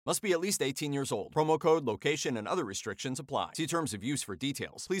Must be at least 18 years old. Promo code, location, and other restrictions apply. See terms of use for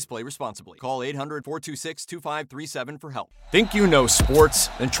details. Please play responsibly. Call 800-426-2537 for help. Think you know sports?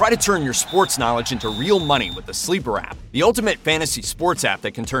 Then try to turn your sports knowledge into real money with the Sleeper app, the ultimate fantasy sports app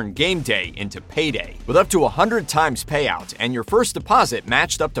that can turn game day into payday. With up to 100 times payout and your first deposit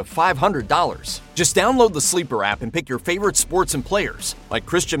matched up to $500. Just download the Sleeper app and pick your favorite sports and players, like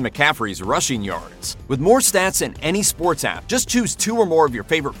Christian McCaffrey's rushing yards. With more stats than any sports app, just choose 2 or more of your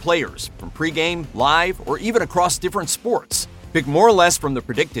favorite players, from pregame, live, or even across different sports. Pick more or less from the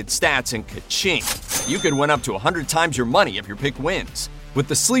predicted stats and ka-ching! You could win up to 100 times your money if your pick wins. With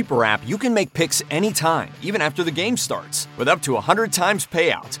the Sleeper app, you can make picks anytime, even after the game starts, with up to 100 times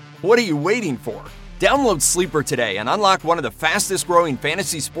payout. What are you waiting for? Download Sleeper today and unlock one of the fastest growing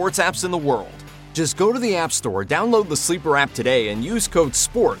fantasy sports apps in the world. Just go to the App Store, download the Sleeper app today, and use code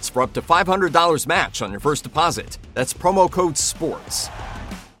SPORTS for up to $500 match on your first deposit. That's promo code SPORTS.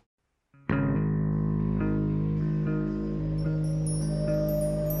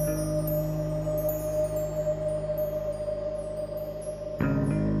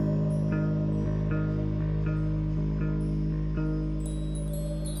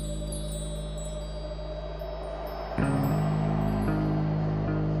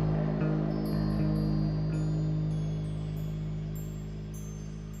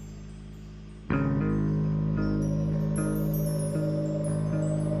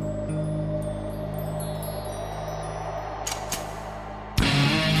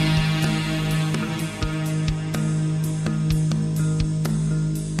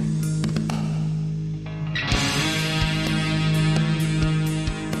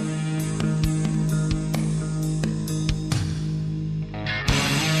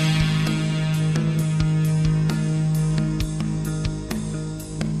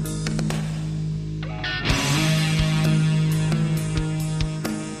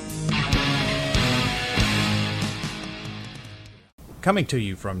 Coming to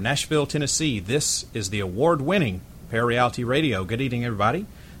you from Nashville, Tennessee, this is the award-winning Parareality Radio. Good evening, everybody.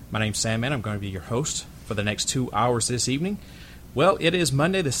 My name's Sandman. I'm going to be your host for the next 2 hours this evening. Well, it is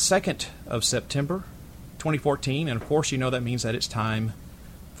Monday the 2nd of September, 2014, and of course you know that means that it's time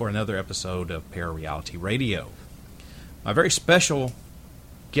for another episode of Parareality Radio. My very special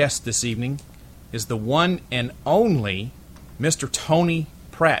guest this evening is the one and only Mr. Tony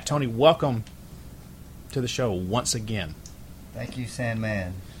Pratt. Tony, welcome to the show once again. Thank you,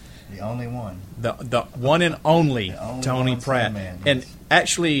 Sandman. The only one. The one and only Tony Pratt. Sandman, yes. And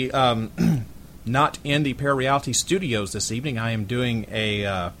actually, not in the Parareality studios this evening. I am doing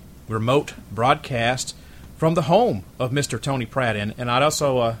a remote broadcast from the home of Mr. Tony Pratt. And I'd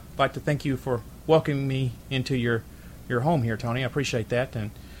also like to thank you for welcoming me into your home here, Tony. I appreciate that.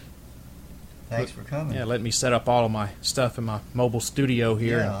 And thanks for coming. Yeah, let me set up all of my stuff in my mobile studio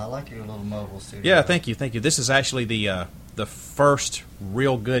here. Yeah, I like your little mobile studio. Yeah, thank you. This is actually the first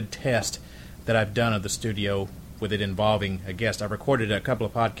real good test that I've done of the studio with it involving a guest. I recorded a couple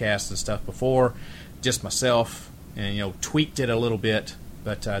of podcasts and stuff before, just myself, and tweaked it a little bit.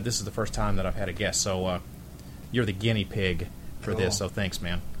 But this is the first time that I've had a guest. So you're the guinea pig for this. So thanks,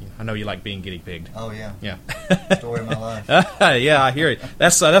 man. I know you like being guinea pigged. Oh yeah. Yeah. Story of my life. Yeah, I hear it.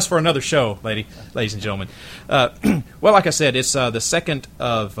 That's for another show, ladies and gentlemen. Well, like I said, it's the 2nd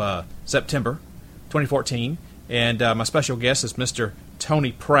of September, 2014. And my special guest is Mr.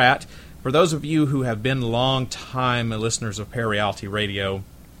 Tony Pratt. For those of you who have been long-time listeners of Parareality Radio,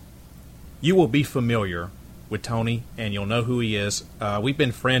 you will be familiar with Tony, and you'll know who he is. We've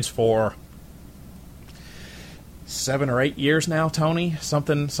been friends for 7 or 8 years now, Tony,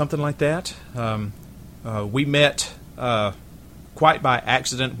 something like that. We met quite by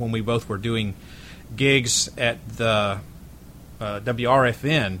accident when we both were doing gigs at the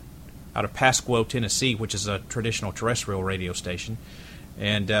WRFN out of Pasquo, Tennessee, which is a traditional terrestrial radio station,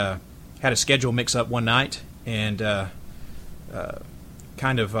 and had a schedule mix-up one night, and I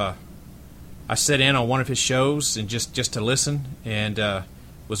set in on one of his shows and just to listen, and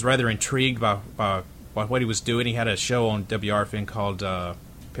was rather intrigued by what he was doing. He had a show on WRFN called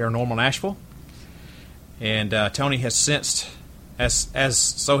Paranormal Nashville, and Tony has since, as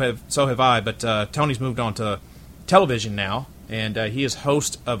so have I, but Tony's moved on to television now. And he is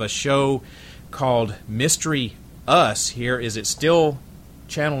host of a show called Mystery Us here. Is it still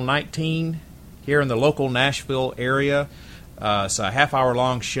Channel 19 here in the local Nashville area? It's a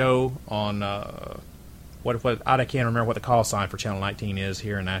half-hour-long show on what I can't remember what the call sign for Channel 19 is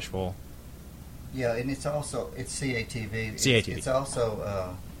here in Nashville. Yeah, and it's CATV. CATV. It's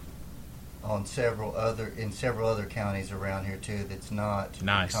also on several other counties around here too. That's not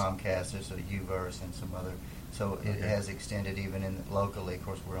nice. Comcast. There's a UVerse and some other So it has extended even locally. Of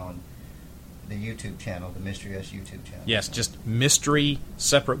course, we're on the YouTube channel, the Mystery Us YouTube channel. Yes, just mystery,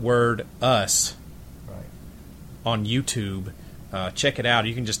 separate word, us, Right. on YouTube. Check it out.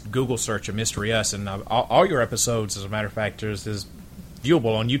 You can just Google search a Mystery Us, and all your episodes, as a matter of fact, is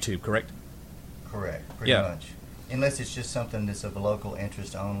viewable on YouTube, correct? Correct, pretty much. Unless it's just something that's of local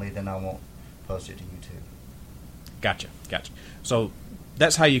interest only, then I won't post it to YouTube. Gotcha. So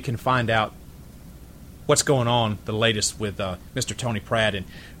that's how you can find out what's going on, the latest with Mr. Tony Pratt. And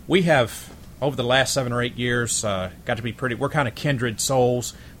we have, over the last 7 or 8 years, got to be we're kind of kindred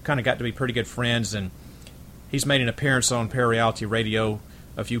souls, kind of got to be pretty good friends, and he's made an appearance on Parareality Radio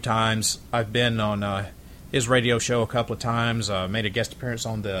a few times. I've been on his radio show a couple of times, made a guest appearance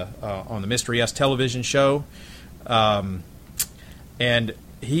on the Mystery Us television show, and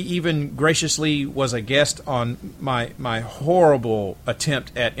he even graciously was a guest on my horrible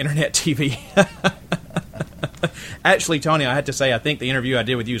attempt at internet TV. Actually, Tony, I had to say, I think the interview I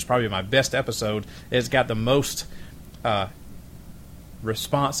did with you is probably my best episode. It's got the most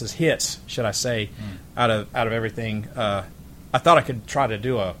responses, hits, should I say, out of everything. I thought I could try to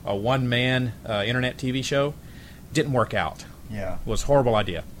do a one-man internet TV show. Didn't work out. Yeah. It was a horrible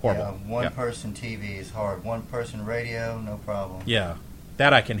idea. Horrible. Yeah, one-person TV is hard. One-person radio, no problem. Yeah,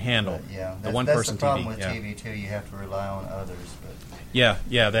 that I can handle. But, yeah, the one-person TV. That's the problem with TV, too. You have to rely on others. But yeah,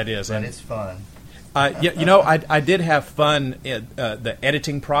 that is. But it's fun. I did have fun in the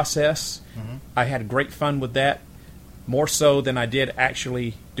editing process. Mm-hmm. I had great fun with that, more so than I did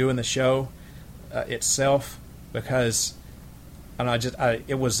actually doing the show itself, because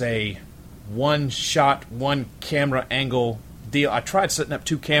it was a one-shot, one-camera angle deal. I tried setting up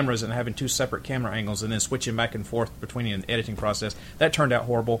 2 cameras and having 2 separate camera angles and then switching back and forth between the editing process. That turned out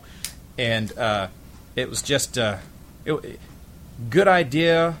horrible, and it was just good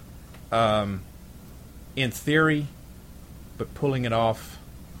idea. In theory, but pulling it off,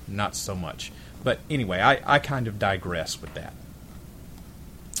 not so much. But anyway, I kind of digress with that.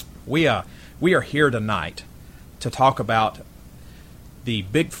 We are here tonight to talk about the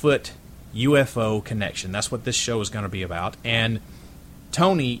Bigfoot UFO Connection. That's what this show is going to be about. And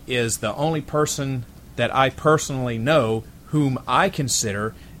Tony is the only person that I personally know whom I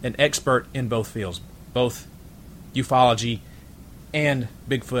consider an expert in both fields, both ufology and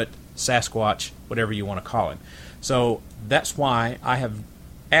Bigfoot, Sasquatch, whatever you want to call him. So that's why I have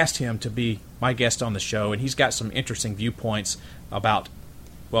asked him to be my guest on the show, and he's got some interesting viewpoints about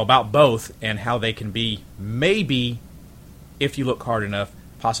both and how they can be, maybe, if you look hard enough,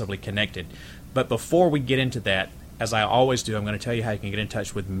 possibly connected. But before we get into that, as I always do, I'm going to tell you how you can get in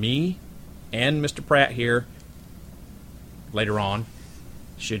touch with me and Mr. Pratt here later on,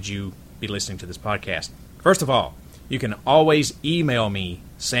 should you be listening to this podcast. First of all, you can always email me,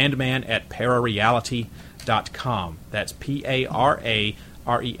 sandman@parareality.com. That's Parareality,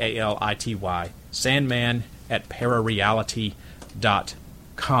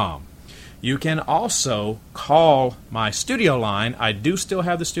 sandman@parareality.com. You can also call my studio line. I do still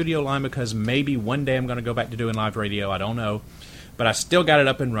have the studio line because maybe one day I'm going to go back to doing live radio. I don't know. But I still got it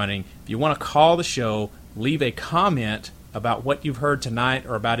up and running. If you want to call the show, leave a comment about what you've heard tonight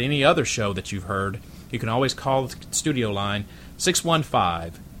or about any other show that you've heard, you can always call the studio line,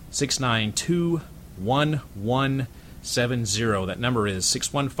 615-692-1170. That number is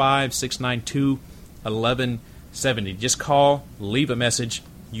 615-692-1170. Just call, leave a message.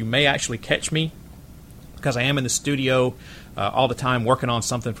 You may actually catch me because I am in the studio all the time working on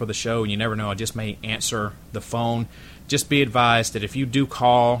something for the show, and you never know, I just may answer the phone. Just be advised that if you do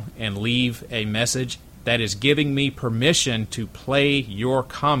call and leave a message, that is giving me permission to play your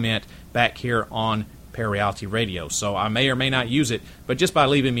comment back here on Parareality Radio. So I may or may not use it, but just by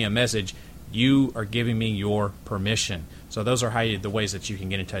leaving me a message, you are giving me your permission. So those are the ways that you can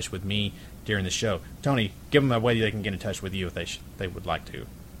get in touch with me during the show. Tony, give them a way they can get in touch with you if they would like to,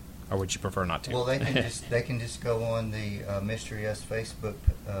 or would you prefer not to? Well, they can just go on the Mystery Us Facebook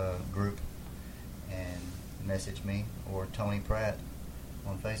group and message me, or Tony Pratt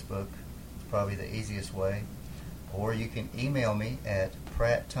on Facebook. It's probably the easiest way. Or you can email me at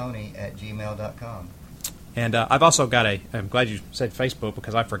pratttony@gmail.com. And I've also got I'm glad you said Facebook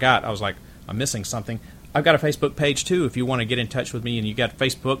because I forgot. I was like, I'm missing something. I've got a Facebook page too if you want to get in touch with me, and you got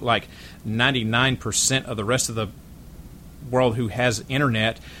Facebook like 99% of the rest of the world who has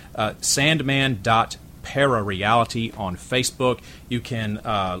internet. Sandman.parareality on Facebook. You can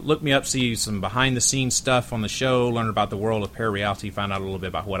look me up, see some behind-the-scenes stuff on the show, learn about the world of parareality, find out a little bit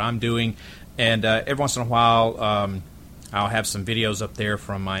about what I'm doing. And every once in a while, I'll have some videos up there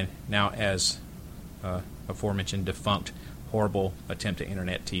from my now as aforementioned defunct, horrible attempt at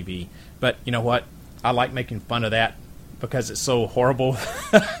internet TV. But you know what? I like making fun of that because it's so horrible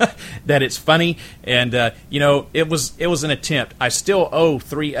that it's funny. And it was an attempt. I still owe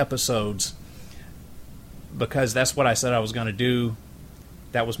 3 episodes because that's what I said I was going to do.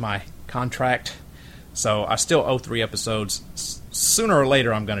 That was my contract. So I still owe 3 episodes. Sooner or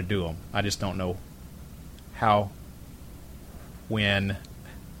later, I'm going to do them. I just don't know how, when,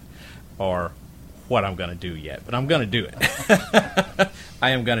 or what I'm going to do yet. But I'm going to do it.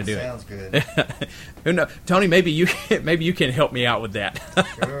 I am going to do Sounds it. good. Who knows? Tony, maybe you can help me out with that.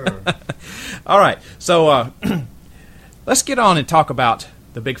 Sure. All right. So let's get on and talk about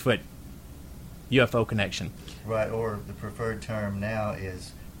the Bigfoot UFO Connection. Right, or the preferred term now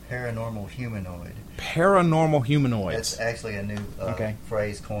is paranormal humanoid. Paranormal humanoids. That's actually a new Okay.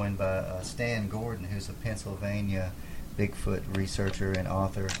 phrase coined by Stan Gordon, who's a Pennsylvania Bigfoot researcher and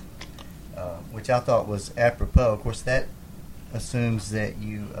author, which I thought was apropos. Of course, that assumes that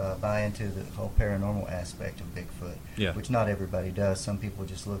you buy into the whole paranormal aspect of Bigfoot, Yeah. which not everybody does. Some people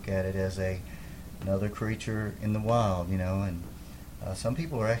just look at it as another creature in the wild, and some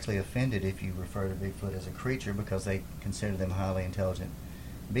people are actually offended if you refer to Bigfoot as a creature because they consider them highly intelligent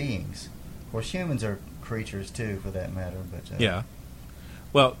beings. Of course, humans are creatures too, for that matter. But Yeah.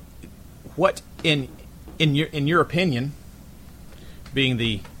 Well, what in your opinion, being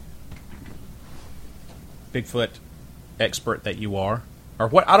the Bigfoot expert that you are, or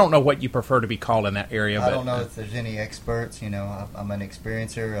what, I don't know what you prefer to be called in that area. I but, don't know if there's any experts. I'm an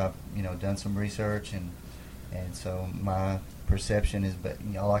experiencer. I've done some research, and so my perception is, but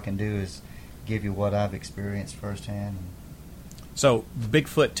all I can do is give you what I've experienced firsthand. So,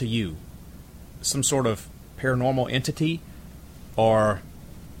 Bigfoot to you, some sort of paranormal entity, or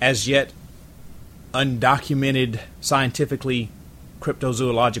as yet undocumented, scientifically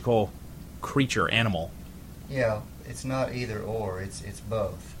cryptozoological creature, animal? Yeah, it's not either or. It's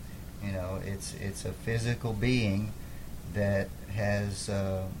both. It's a physical being that has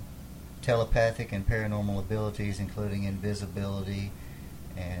telepathic and paranormal abilities, including invisibility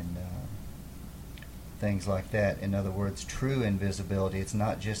and things like that. In other words, true invisibility. It's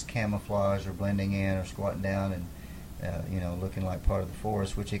not just camouflage or blending in or squatting down and looking like part of the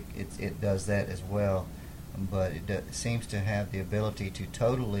forest, which it does that as well. But it seems to have the ability to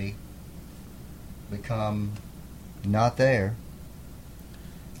totally become not there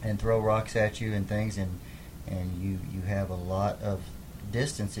and throw rocks at you and things, and you have a lot of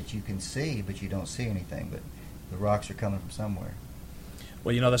distance that you can see, but you don't see anything. But the rocks are coming from somewhere.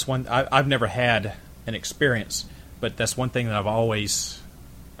 Well, that's one. I've never had an experience, but that's one thing that I've always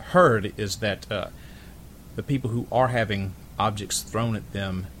heard is that the people who are having objects thrown at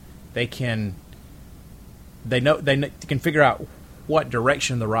them, they can figure out what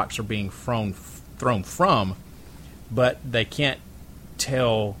direction the rocks are being thrown from, but they can't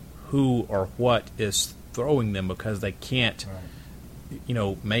tell who or what is throwing them because they can't,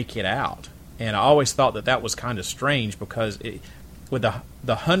 make it out. And I always thought that was kind of strange because with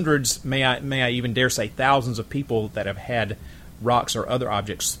the hundreds, may I even dare say thousands of people that have had rocks or other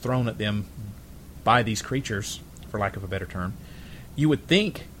objects thrown at them by these creatures, for lack of a better term, you would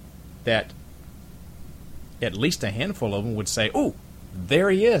think that at least a handful of them would say, "Oh, there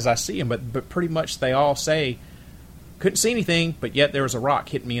he is, I see him." But pretty much they all say, "Couldn't see anything, but yet there was a rock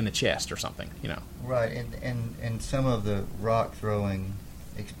hitting me in the chest," or something, Right, and some of the rock throwing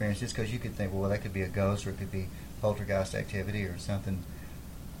experiences, because you could think, well, that could be a ghost, or it could be poltergeist activity, or something,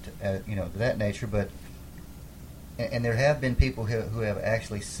 to that nature. But and there have been people who have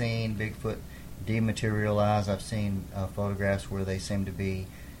actually seen Bigfoot dematerialize. I've seen photographs where they seem to be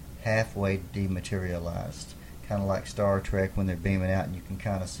halfway dematerialized, kind of like Star Trek when they're beaming out and you can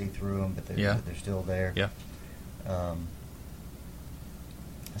kind of see through them, but they're still there. Yeah.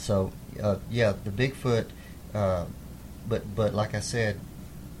 The Bigfoot, but like I said,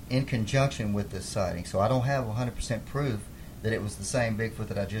 in conjunction with this sighting, so I don't have 100% proof that it was the same Bigfoot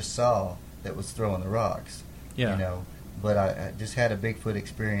that I just saw that was throwing the rocks. Yeah. But I just had a Bigfoot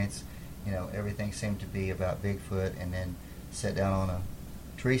experience. Everything seemed to be about Bigfoot, and then sat down on a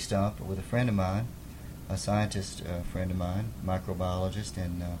tree stump with a friend of mine, a scientist friend of mine, microbiologist,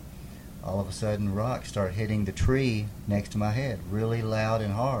 and all of a sudden rocks start hitting the tree next to my head, really loud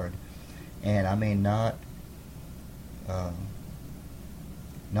and hard. And I mean, not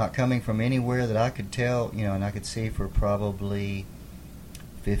coming from anywhere that I could tell, and I could see for probably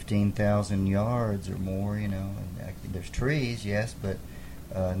 15,000 yards or more, and there's trees, yes, but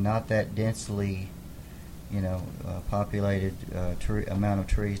not that densely, populated amount of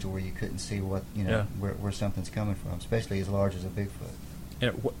trees to where you couldn't see what, where something's coming from, especially as large as a Bigfoot.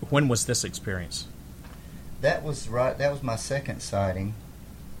 And when was this experience? That was my second sighting.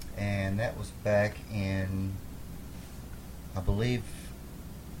 and that was back in, I believe,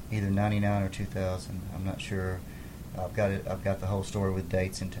 either 99 or 2000. I'm not sure. I've got the whole story with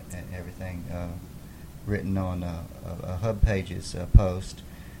dates and everything written on a Hub Pages post.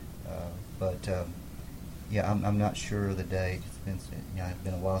 But yeah, I'm not sure of the date. It's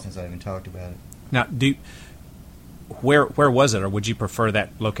been a while since I even talked about it. Now, where was it, or would you prefer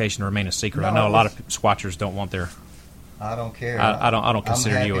that location to remain a secret? No, I know a lot of squatchers don't want their. I don't care. I don't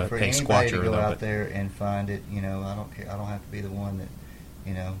consider you a paid squatcher. To go out there and find it. I don't care. I don't have to be the one that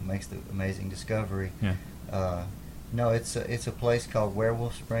makes the amazing discovery. Yeah. No, it's a place called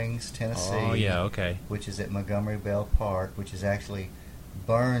Werewolf Springs, Tennessee. Oh yeah, okay. Which is at Montgomery Bell Park, which is actually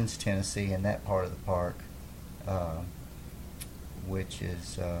Burns, Tennessee, in that part of the park, which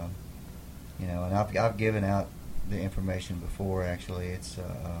is and I've given out the information before. Actually,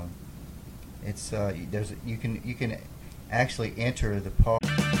 you can actually enter the park.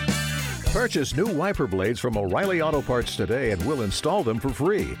 Purchase new wiper blades from O'Reilly Auto Parts today and we'll install them for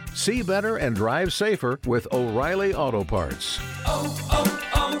free. See better and drive safer with O'Reilly Auto Parts.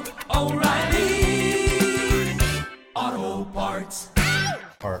 O'Reilly Auto Parts.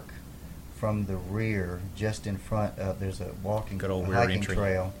 Park from the rear, just in front of, there's a hiking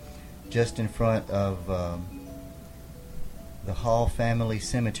trail just in front of the Hall Family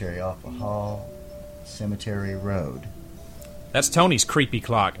Cemetery off of Hall Cemetery Road. That's Tony's creepy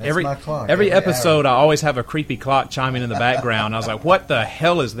clock. That's my clock. Every episode, hour. I always have a creepy clock chiming in the background. I was like, what the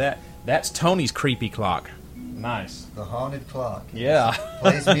hell is that? That's Tony's creepy clock. Nice. The haunted clock. Yeah.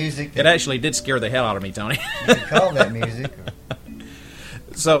 Plays music. It actually did scare the hell out of me, Tony. You can call that music.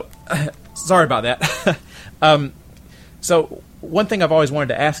 So, sorry about that. So, one thing I've always wanted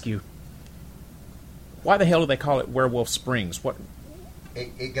to ask you, why the hell do they call it Werewolf Springs? What?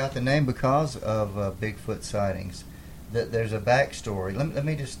 It got the name because of Bigfoot sightings. There's a backstory. Let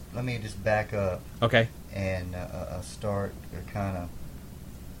me just back up. Okay. And start kind of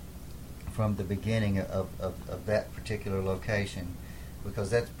from the beginning of that particular location,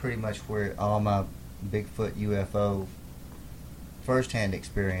 because that's pretty much where all my Bigfoot UFO first-hand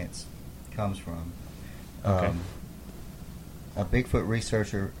experience comes from. Okay. A Bigfoot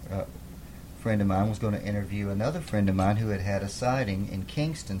researcher friend of mine was going to interview another friend of mine who had a sighting in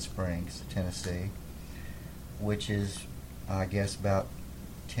Kingston Springs, Tennessee, which is, I guess, about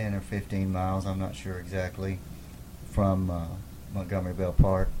 10 or 15 miles, I'm not sure exactly, from Montgomery Bell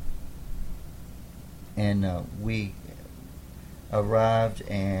Park. And we arrived,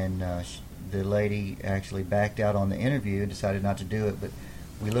 and the lady actually backed out on the interview and decided not to do it, but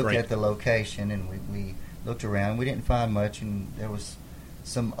we looked at the location, and we looked around. We didn't find much, and there was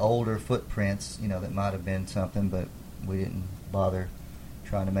some older footprints, that might have been something, but we didn't bother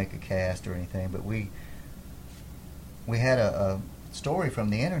trying to make a cast or anything. But we had a story from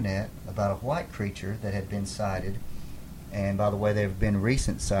the internet about a white creature that had been sighted, and by the way, there have been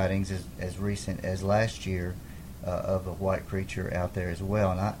recent sightings as recent as last year of a white creature out there as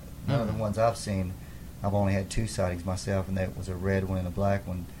well. And none of the ones I've seen, I've only had 2 sightings myself, and that was a red one and a black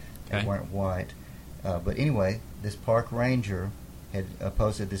one. They weren't white. But anyway, this park ranger had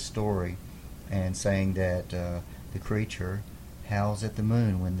posted this story and saying that the creature howls at the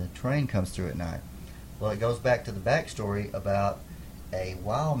moon when the train comes through at night. Well, it goes back to the backstory about a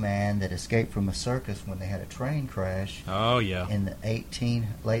wild man that escaped from a circus when they had a train crash. Oh, yeah. In the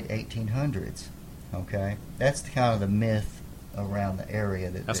late 1800s. Okay? That's kind of the myth around the area.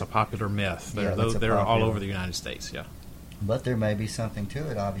 That's a popular myth. They're all over the United States, yeah. But there may be something to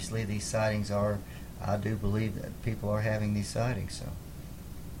it. Obviously, these sightings I do believe that people are having these sightings. So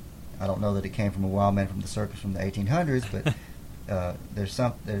I don't know that it came from a wild man from the circus from the 1800s, but there's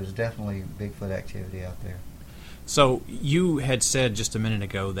definitely Bigfoot activity out there. So you had said just a minute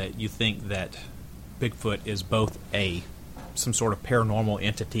ago that you think that Bigfoot is both some sort of paranormal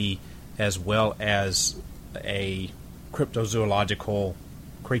entity as well as a cryptozoological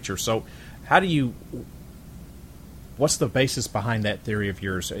creature. So what's the basis behind that theory of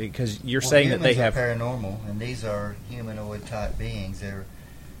yours? Because you're saying that they have paranormal, and these are humanoid type beings. They're,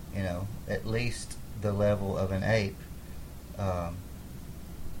 at least the level of an ape.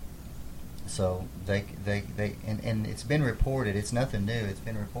 So they and it's been reported. It's nothing new. It's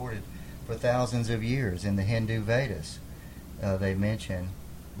been reported for thousands of years in the Hindu Vedas. They mention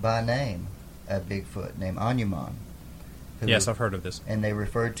by name a Bigfoot named Hanuman. Yes, I've heard of this. And they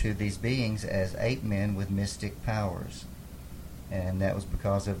referred to these beings as ape-men with mystic powers. And that was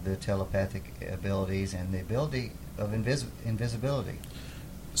because of the telepathic abilities and the ability of invisibility.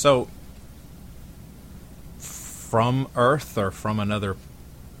 So, from Earth or from another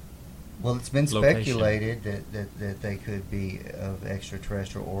Well, it's been location. speculated that they could be of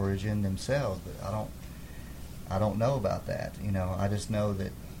extraterrestrial origin themselves, but I don't know about that. You know, I just know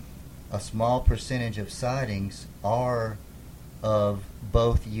that a small percentage of sightings are of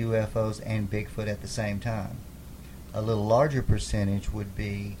both UFOs and Bigfoot at the same time. A little larger percentage would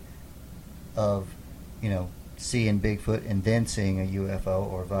be of, you know, seeing Bigfoot and then seeing a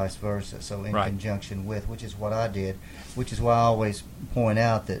UFO, or vice versa. So in conjunction with, which is what I did, which is why I always point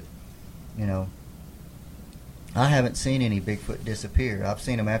out that, you know, I haven't seen any Bigfoot disappear. I've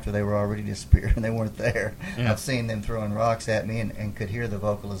seen them after they were already disappeared and they weren't there. Yeah. I've seen them throwing rocks at me and could hear the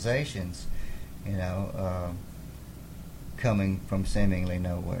vocalizations, you know, coming from seemingly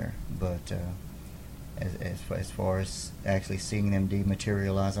nowhere. But as far as actually seeing them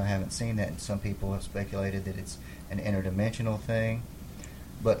dematerialize, I haven't seen that. And some people have speculated that it's an interdimensional thing.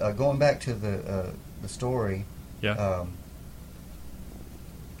 But going back to the story,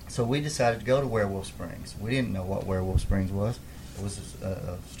 so we decided to go to Werewolf Springs. We didn't know what Werewolf Springs was. It was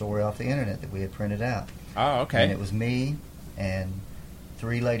a story off the internet that we had printed out. Oh, okay. And it was me and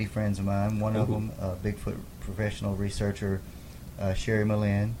 3 lady friends of mine. One of them, Bigfoot professional researcher Sherry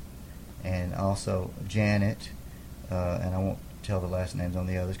Malin, and also Janet. And I won't tell the last names on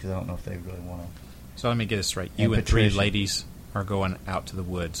the others because I don't know if they really want to. So let me get this straight. You and 3 ladies are going out to the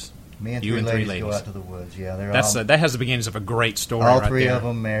woods. Me and 3 ladies go out to the woods. Yeah, they're all. That has the beginnings of a great story. All right 3 there. of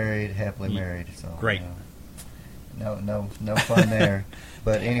them married, happily married. So great. No fun there.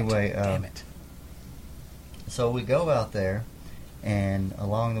 But anyway, damn it. So we go out there, and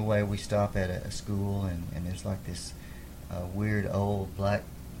along the way we stop at a school, and there's like this weird old black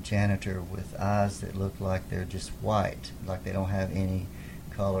janitor with eyes that look like they're just white, like they don't have any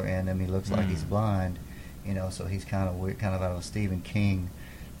color in them. He looks like he's blind, you know. So he's kind of weird, kind of out of a Stephen King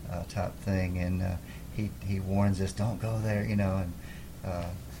type thing, and he warns us, don't go there, you know, and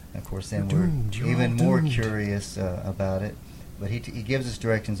of course then we're even more curious about it, but he gives us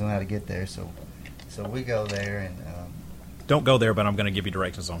directions on how to get there, so we go there, and don't go there, but I'm going to give you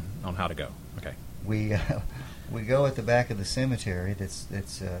directions on how to go. Okay. We go at the back of the cemetery that's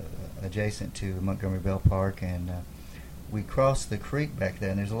adjacent to Montgomery Bell Park, and we cross the creek back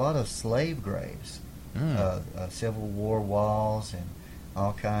there, and there's a lot of slave graves, Civil War walls, and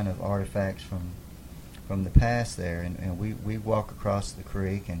all kind of artifacts from the past there, and we walk across the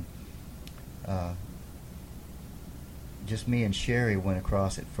creek, and just me and Sherry went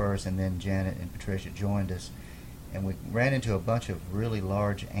across it first, and then Janet and Patricia joined us, and we ran into a bunch of really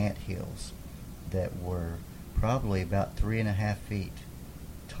large ant hills that were probably about 3.5 feet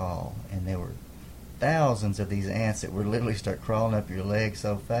tall, and there were thousands of these ants that would literally start crawling up your legs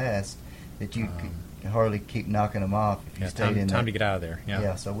so fast that you could hardly keep knocking them off if you stayed in there. Time to get out of there.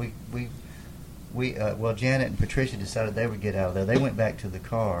 Yeah. So we well, Janet and Patricia decided they would get out of there. They went back to the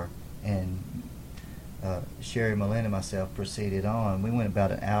car, and Sherry, Malin, and myself proceeded on. We went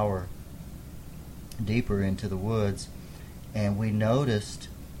about an hour deeper into the woods, and we noticed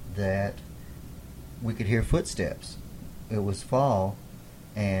that we could hear footsteps. It was fall,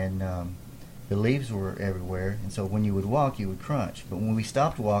 and the leaves were everywhere, and so when you would walk, you would crunch. But when we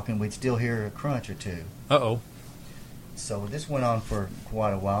stopped walking, we'd still hear a crunch or two. Uh-oh. So this went on for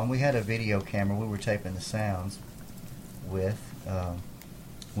quite a while, and we had a video camera we were taping the sounds with.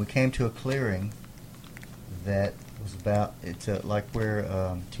 We came to a clearing that was about, it's like where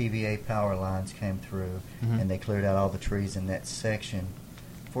TVA power lines came through, and they cleared out all the trees in that section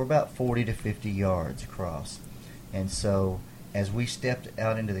for about 40 to 50 yards across. And so as we stepped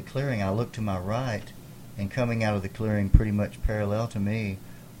out into the clearing, I looked to my right, and coming out of the clearing pretty much parallel to me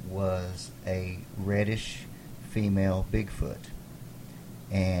was a reddish female Bigfoot.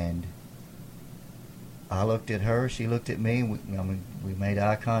 And I looked at her, she looked at me, we made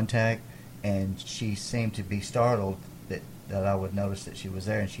eye contact, and she seemed to be startled that I would notice that she was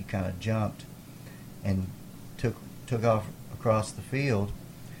there, and she kind of jumped and took off across the field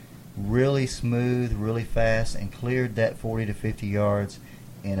really smooth, really fast, and cleared that 40 to 50 yards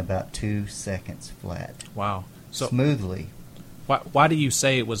in about 2 seconds flat. Wow. So smoothly. Why do you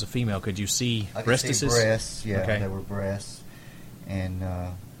say it was a female? Could you see breastises? I could see breasts, yeah, okay. There were breasts, and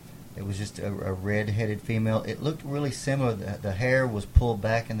it was just a red-headed female. It looked really similar. The hair was pulled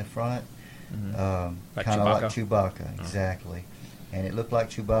back in the front, like kind of Chewbacca? like Chewbacca, exactly. And it looked like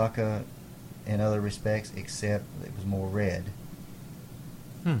Chewbacca in other respects, except it was more red.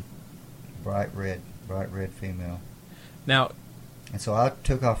 Bright red female. Now, and so I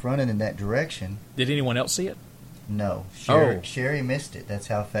took off running in that direction. Did anyone else see it? No. Sherry missed it. That's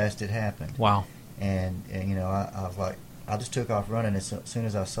how fast it happened. Wow. And you know, I was like, I just took off running as soon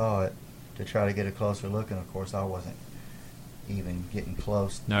as I saw it to try to get a closer look, and of course I wasn't even getting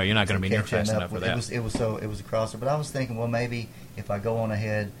close. No, you're not going to be near catching fast up enough for with- that. It was a crosser, but I was thinking, well, maybe if I go on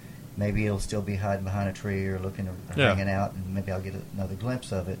ahead, maybe it'll still be hiding behind a tree or looking or Yeah. hanging out, and maybe I'll get another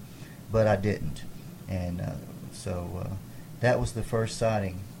glimpse of it. But I didn't, and so that was the first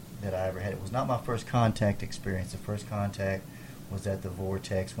sighting that I ever had. It was not my first contact experience. The first contact was at the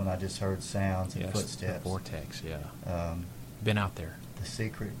vortex when I just heard sounds and Yes, footsteps. the vortex, yeah. Um, Been out there.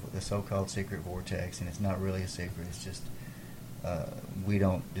 the so-called secret vortex, and it's not really a secret. It's just we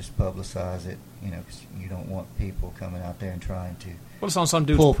don't just publicize it, 'cause you don't want people coming out there and trying to. Well, it's on some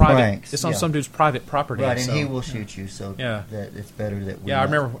dude's Pull private. pranks, It's on yeah. some dude's private property. Right, and so, he will shoot you. So Yeah. that it's better that we. Yeah, I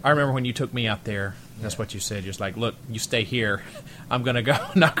not- remember when you took me out there. That's Yeah. what you said. Just like, look, you stay here. I'm gonna go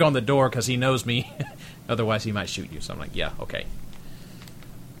knock on the door because he knows me. Otherwise, he might shoot you. So I'm like, yeah, okay.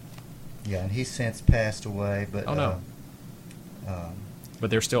 Yeah, and he's since passed away, but Oh, no. But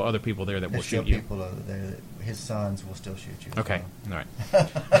there's still other people there that will there's still shoot you. people over there. His sons will still shoot you. Okay, so. all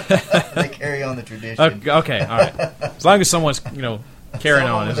right. They carry on the tradition. Okay, all right. As long as someone's carrying Someone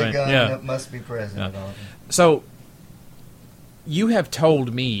on, with isn't a it? gun Yeah. that must be present Yeah. at all. So, you have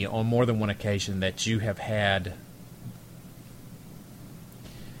told me on more than one occasion that you have had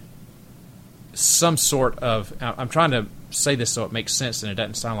some sort of. I'm trying to say this so it makes sense and it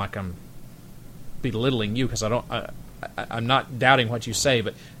doesn't sound like I'm belittling you, because I'm not doubting what you say,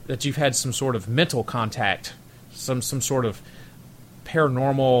 but that you've had some sort of mental contact, some sort of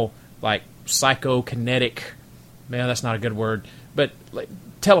paranormal, like psychokinetic. Man, that's not a good word, but like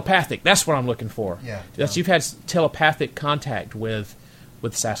telepathic. That's what I'm looking for. Yeah. That you've had telepathic contact with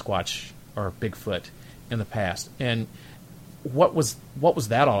Sasquatch or Bigfoot in the past. And what was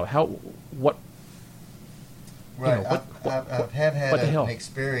that all? What? Right. what- I have had what the hell? an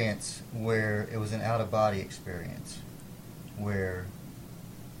experience where it was an out-of-body experience, where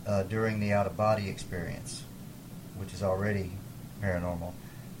during the out-of-body experience, which is already paranormal,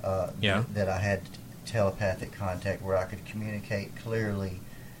 Yeah. that I had telepathic contact where I could communicate clearly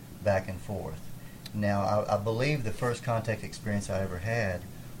back and forth. Now, I believe the first contact experience I ever had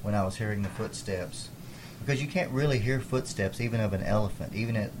when I was hearing the footsteps, because you can't really hear footsteps even of an elephant,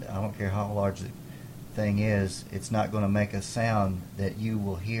 I don't care how large the thing is, it's not going to make a sound that you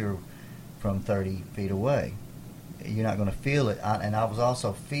will hear from 30 feet away. You're not going to feel it. And I was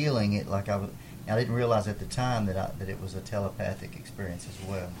also feeling it like I didn't realize at the time that it was a telepathic experience as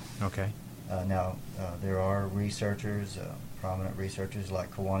well. Okay. Now, there are researchers, prominent researchers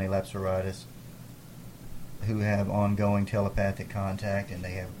like Kawani Lapsaritis, who have ongoing telepathic contact, and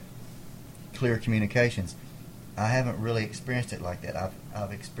they have clear communications. I haven't really experienced it like that.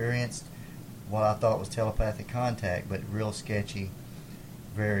 I've experienced what I thought was telepathic contact, but real sketchy,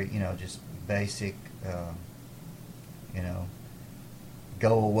 very, just basic,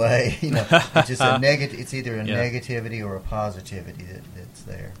 go away. It's just a negative. It's either a Yeah. negativity or a positivity that's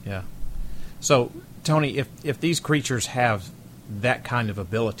there. Yeah. So, Tony, if these creatures have that kind of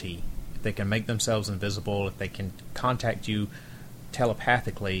ability, if they can make themselves invisible, if they can contact you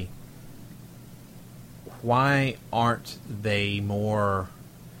telepathically, why aren't they more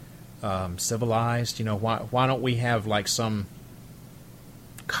civilized? Why don't we have like some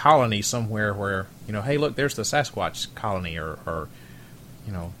colony somewhere where, hey, look, there's the Sasquatch colony, or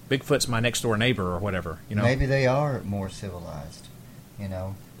Bigfoot's my next door neighbor, or whatever. Maybe they are more civilized.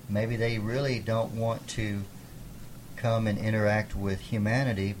 Maybe they really don't want to come and interact with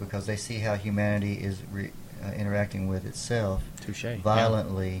humanity because they see how humanity is interacting with itself Touché.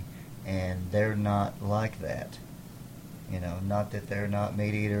 violently, and they're not like that. Not that they're not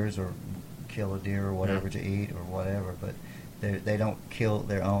meat eaters or kill a deer or whatever to eat or whatever, but they don't kill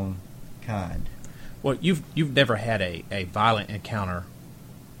their own kind. Well, you've never had a violent encounter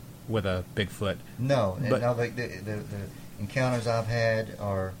with a Bigfoot. No, But- no. The encounters I've had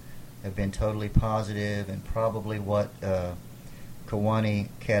have been totally positive, and probably what Kawani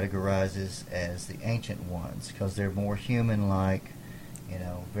categorizes as the ancient ones, because they're more human-like,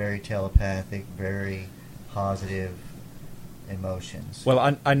 very telepathic, very positive emotions.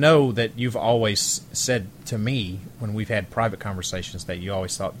 Well, I know that you've always said to me when we've had private conversations that you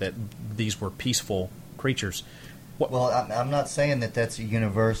always thought that these were peaceful creatures. Well, I'm not saying that that's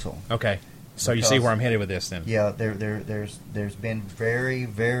universal. Okay, so you see Because- where I'm headed with this then. Yeah, there's been very,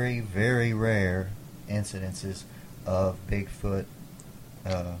 very, very rare incidences of Bigfoot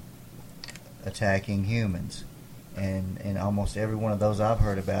attacking humans, and almost every one of those I've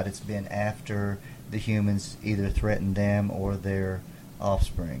heard about, it's been after the humans either threatened them or their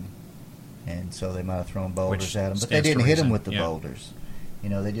offspring, and so they might have thrown boulders Which at them, but they stands to didn't hit them reason, with the yeah. boulders.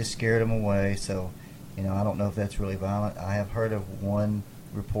 They just scared them away. So, I don't know if that's really violent. I have heard of one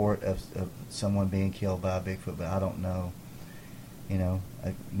report of someone being killed by a Bigfoot, but I don't know.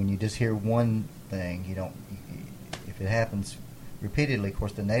 when you just hear one thing, you don't. If it happens repeatedly, of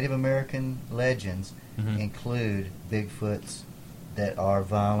course, the Native American legends include Bigfoots that are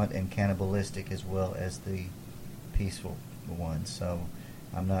violent and cannibalistic, as well as the peaceful ones. So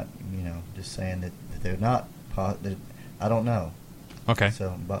I'm not, just saying that they're not. That I don't know. Okay.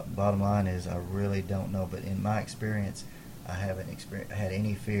 So bottom line is, I really don't know. But in my experience, I haven't had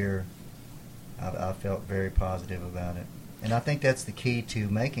any fear. I felt very positive about it. And I think that's the key to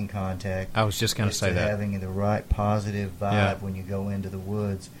making contact. I was just going to say that. Having the right positive vibe when you go into the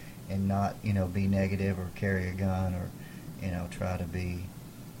woods, and not, be negative or carry a gun or, try to be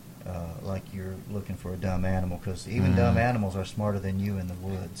like you're looking for a dumb animal, because even dumb animals are smarter than you in the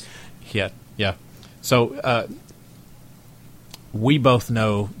woods. Yeah. So we both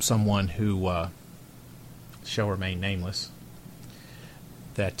know someone who shall remain nameless.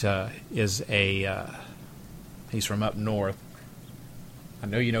 That is he's from up north. I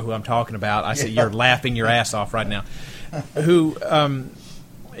know you know who I'm talking about. I see you're laughing your ass off right now. Who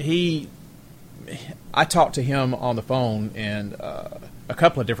I talked to him on the phone and a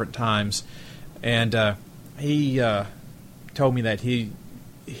couple of different times, and he told me that he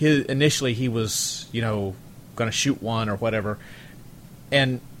initially he was going to shoot one or whatever,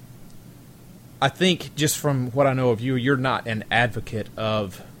 and I think just from what I know of you, you're not an advocate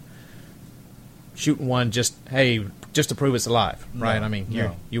of shooting one just to prove it's alive, right? No, I mean,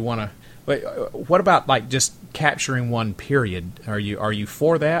 no. you want to. But what about like just capturing one? Period. Are you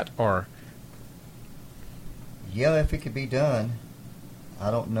for that or? Yeah, if it could be done. I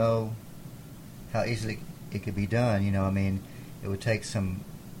don't know how easily it could be done. It would take some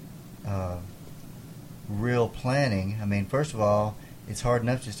real planning. First of all, it's hard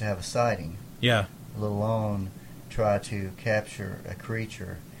enough just to have a sighting. Yeah. Let alone try to capture a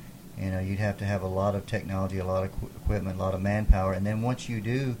creature. You'd have to have a lot of technology, a lot of equipment, a lot of manpower. And then once you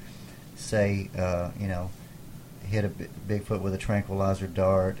do, say, hit a Bigfoot with a tranquilizer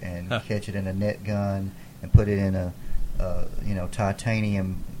dart and catch it in a net gun and put it in a,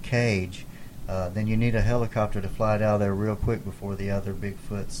 titanium cage, then you need a helicopter to fly it out of there real quick before the other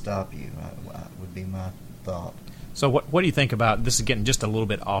Bigfoot stop you, would be my thought. So what do you think about, this is getting just a little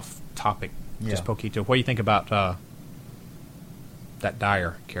bit off topic, just poquito. What do you think about that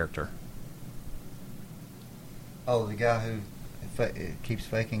Dyer character? Oh, the guy who keeps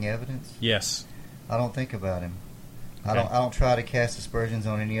faking evidence? Yes. I don't think about him. Okay. I don't try to cast aspersions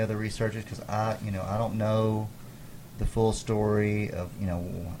on any other researchers, because I don't know the full story of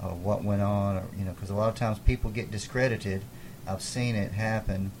what went on, or because a lot of times people get discredited. I've seen it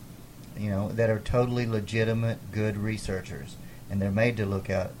happen, that are totally legitimate, good researchers, and they're made to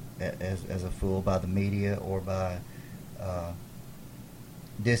look out as a fool by the media or by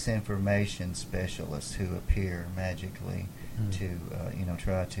disinformation specialists who appear magically to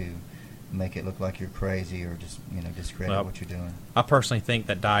try to make it look like you're crazy or just discredit what you're doing. I personally think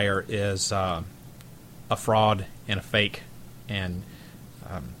that Dyer is a fraud and a fake, and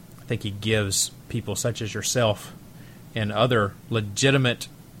I think he gives people such as yourself and other legitimate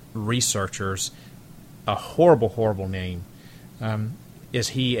researchers a horrible name. Is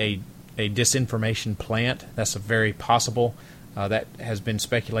he a disinformation plant? That's a very possible. That has been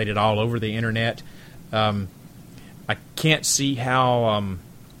speculated all over the internet. I can't see how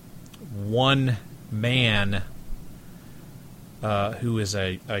one man who is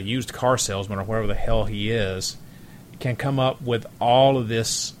a used car salesman or whatever the hell he is can come up with all of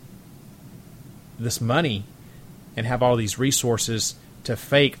this money and have all these resources to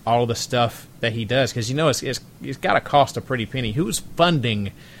fake all of the stuff that he does, because it's got to cost a pretty penny. Who's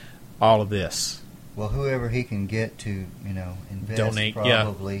funding all of this? Well, whoever he can get to, invest, donate,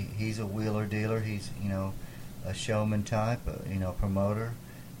 probably. Yeah. He's a wheeler dealer. He's, a showman type, a promoter,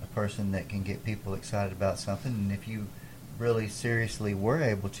 a person that can get people excited about something. And if you really seriously were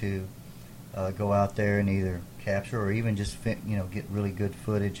able to go out there and either capture or even just, get really good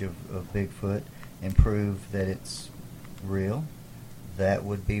footage of Bigfoot and prove that it's real, that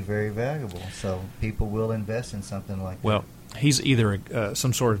would be very valuable. So people will invest in something like that. Well, he's either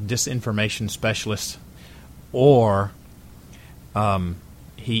some sort of disinformation specialist, or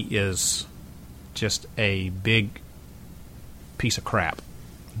he is just a big piece of crap.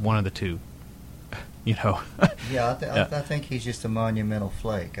 One of the two, Yeah, I think he's just a monumental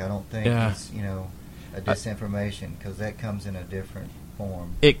flake. I don't think he's, a disinformation, because that comes in a different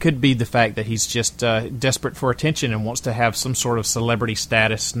form. It could be the fact that he's just desperate for attention and wants to have some sort of celebrity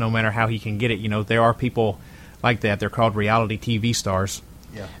status, no matter how he can get it. There are people like that. They're called reality TV stars.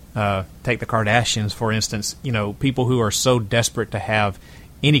 Yeah. Take the Kardashians, for instance. People who are so desperate to have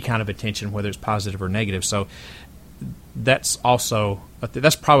any kind of attention, whether it's positive or negative. So that's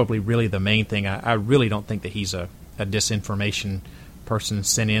probably really the main thing. I really don't think that he's a disinformation person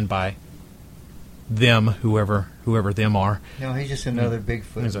sent in by them, whoever them are. No, he's just another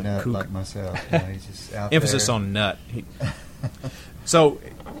Bigfoot nut kook. like myself. You know, he's just out Emphasis there. on nut. So,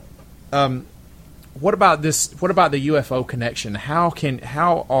 what about this? What about the UFO connection? How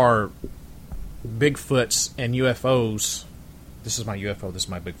are Bigfoots and UFOs? This is my UFO. This is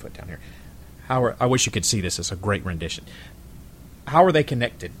my Bigfoot down here. I wish you could see this. It's a great rendition. How are they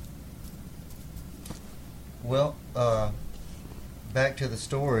connected? Well, back to the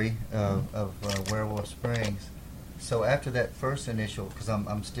story of Werewolf Springs. So after that first initial, because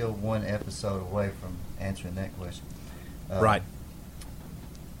I'm still one episode away from answering that question. Right.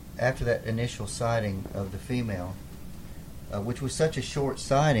 After that initial sighting of the female, which was such a short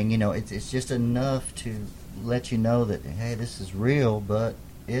sighting, you know, it's just enough to let you know that, hey, this is real, but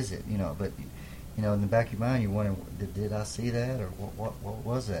is it? You know, but you know, in the back of your mind, you're wondering, did I see that, or what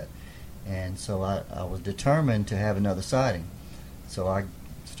was that? And so I was determined to have another sighting. So I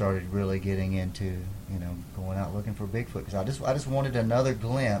started really getting into, you know, going out looking for Bigfoot, because I just wanted another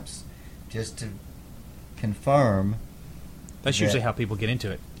glimpse, just to confirm. That's usually how people get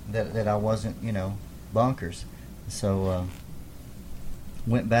into it. That I wasn't, you know, bonkers. So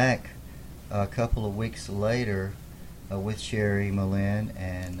went back a couple of weeks later with Sherry Malin,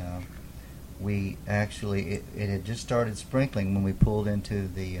 and we actually, it had just started sprinkling when we pulled into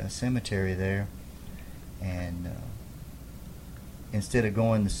the cemetery there, and instead of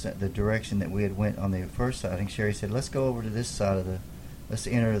going the direction that we had went on the first sighting, Sherry said, let's go over to this side of let's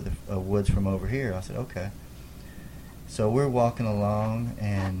enter the woods from over here. I said, okay. So we're walking along,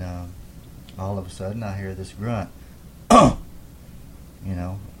 and all of a sudden I hear this grunt. You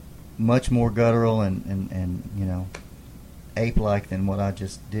know, much more guttural and you know, ape-like than what I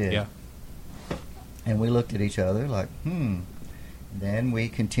just did. Yeah. And we looked at each other like, Then we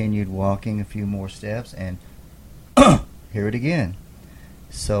continued walking a few more steps, and hear it again.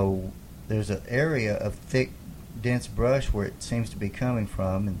 So there's an area of thick, dense brush where it seems to be coming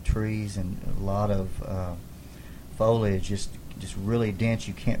from, and trees and a lot of foliage, just really dense.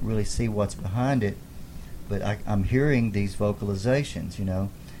 You can't really see what's behind it, but I'm hearing these vocalizations, you know,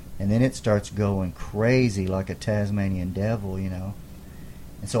 and then it starts going crazy like a Tasmanian devil, you know.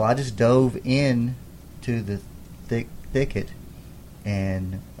 And so I just dove in to the thicket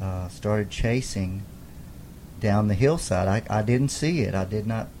and started chasing down the hillside. I didn't see it. I did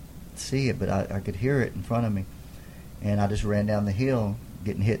not see it, but I could hear it in front of me. And I just ran down the hill,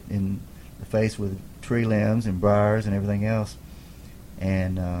 getting hit in the face with tree limbs and briars and everything else.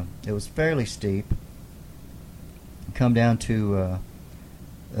 And it was fairly steep. Come down to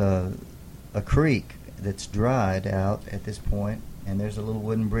a creek that's dried out at this point, and there's a little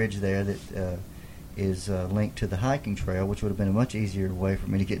wooden bridge there that is linked to the hiking trail, which would have been a much easier way for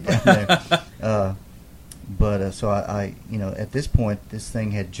me to get down there. But so I, you know, at this point, this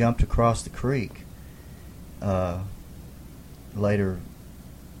thing had jumped across the creek. Later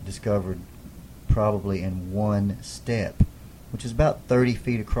discovered probably in one step, which is about 30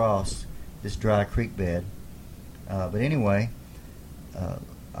 feet across this dry creek bed. But anyway,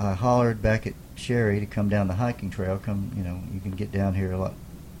 I hollered back at Sherry to come down the hiking trail. Come, you know, you can get down here a lot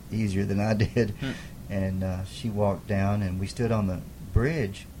easier than I did. And she walked down, and we stood on the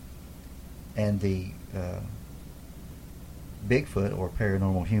bridge, and the Bigfoot, or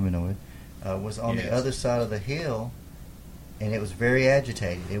paranormal humanoid, was on the other side of the hill, and it was very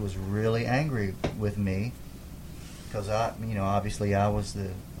agitated. It was really angry with me because you know, obviously I was the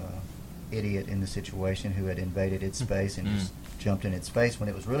idiot in the situation who had invaded its space and just jumped in its face when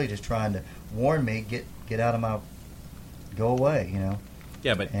it was really just trying to warn me, get out of my, go away, you know.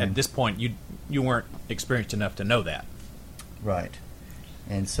 Yeah, but at this point, you weren't experienced enough to know that. Right.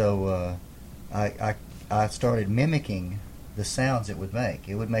 And so I started mimicking the sounds it would make.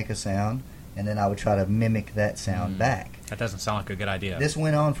 It would make a sound, and then I would try to mimic that sound back. That doesn't sound like a good idea. This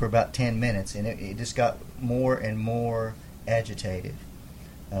went on for about 10 minutes, and it just got more and more agitated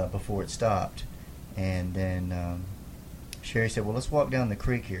before it stopped. And then Sherry said, well, let's walk down the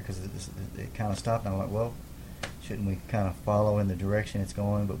creek here, because it kind of stopped. And I'm like, well, shouldn't we kind of follow in the direction it's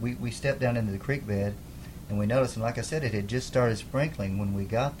going? But we stepped down into the creek bed, and we noticed, and like I said, it had just started sprinkling when we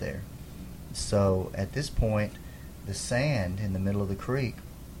got there. So at this point, the sand in the middle of the creek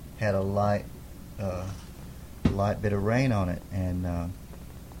had a light bit of rain on it, and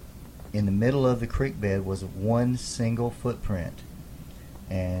in the middle of the creek bed was one single footprint,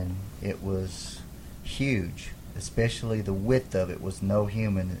 and it was huge. Especially the width of it was no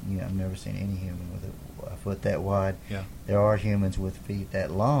human. You know, I've never seen any human with a foot that wide. Yeah. There are humans with feet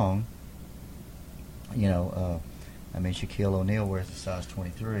that long. You know, I mean, Shaquille O'Neal wears a size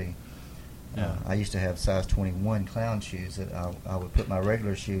 23. Yeah. I used to have size 21 clown shoes that I would put my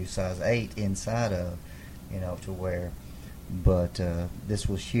regular shoes size 8 inside of, to wear. But this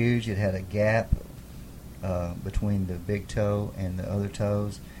was huge. It had a gap between the big toe and the other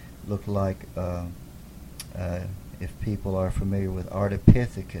toes. Looked like, if people are familiar with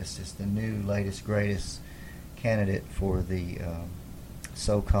Ardipithecus, it's the new, latest, greatest candidate for the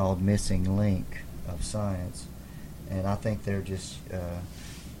so-called missing link of science. And I think they're just,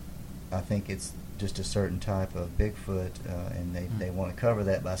 I think it's just a certain type of Bigfoot, and they want to cover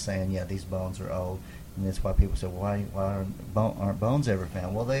that by saying, yeah, these bones are old. And that's why people say, why aren't bones ever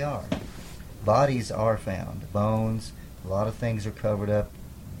found? Well, they are. Bodies are found. Bones, a lot of things are covered up.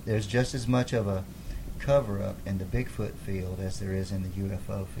 There's just as much of a cover-up in the Bigfoot field as there is in the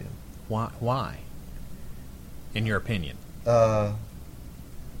UFO field. Why? In your opinion? I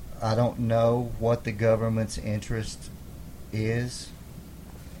don't know what the government's interest is.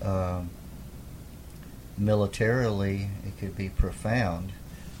 Militarily, it could be profound.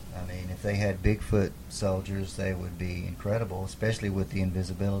 I mean, if they had Bigfoot soldiers, they would be incredible, especially with the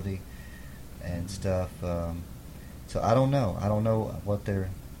invisibility and stuff. So I don't know. I don't know what their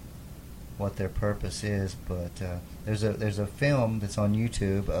purpose is, but there's a film that's on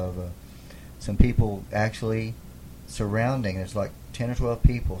YouTube of some people actually surrounding. There's like 10 or 12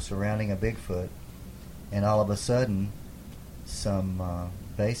 people surrounding a Bigfoot, and all of a sudden, some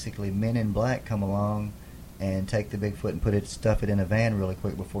basically men in black come along and take the Bigfoot and stuff it in a van really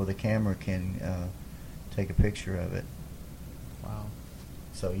quick before the camera can take a picture of it. Wow.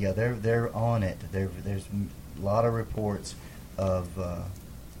 So yeah, they're on it. There's a lot of reports of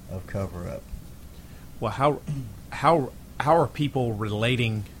cover up. Well, how are people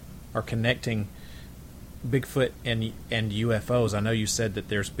relating or connecting Bigfoot and UFOs? I know you said that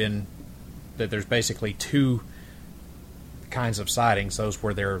there's basically two kinds of sightings. Those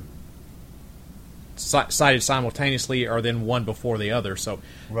where they're sighted simultaneously, or then one before the other. So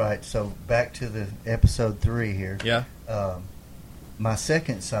right. So back to the episode 3 here. Yeah. My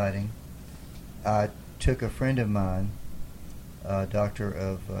second sighting, I took a friend of mine, a doctor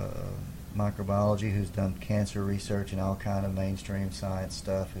of microbiology who's done cancer research and all kind of mainstream science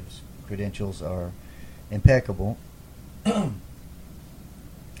stuff. His credentials are impeccable.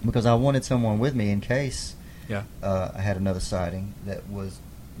 Because I wanted someone with me in case I had another sighting that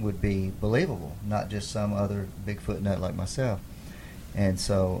would be believable, not just some other Bigfoot nut like myself. And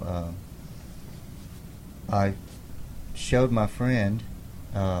so I showed my friend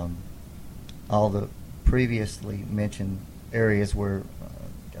all the previously mentioned areas where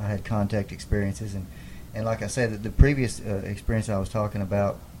I had contact experiences, and like I said, the previous experience I was talking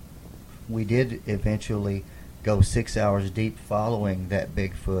about, we did eventually go 6 hours deep following that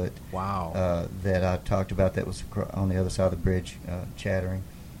Bigfoot. Wow. That I talked about that was on the other side of the bridge chattering.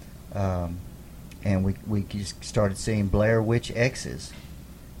 And we just started seeing Blair Witch X's,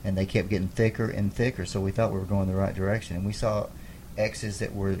 and they kept getting thicker and thicker, so we thought we were going the right direction. And we saw X's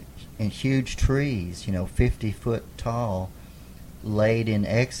that were in huge trees, 50-foot tall, laid in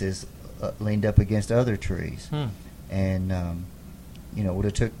X's, leaned up against other trees. And, it would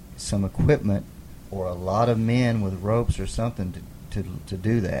have took some equipment or a lot of men with ropes or something to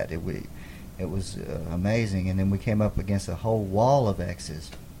do that. It was amazing. And then we came up against a whole wall of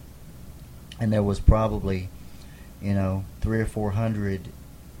X's, and there was probably 300 or 400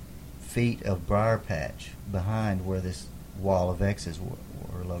 feet of briar patch behind where this wall of X's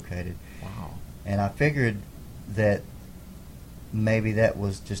were located. Wow. And I figured that maybe that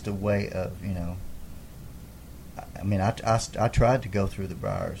was just a way of, I mean, I tried to go through the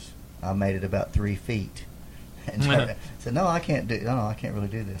briars. I made it about 3 feet. And said, I can't really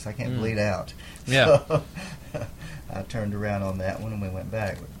do this. I can't bleed out. Yeah. So I turned around on that one and we went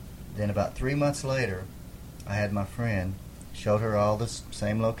back. Then about 3 months later, I had my friend, showed her all the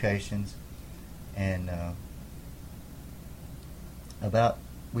same locations, and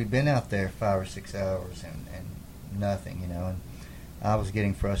we'd been out there 5 or 6 hours and nothing, and I was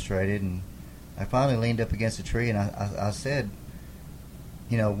getting frustrated, and I finally leaned up against a tree and I said,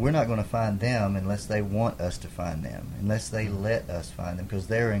 we're not going to find them unless they want us to find them, unless they let us find them, because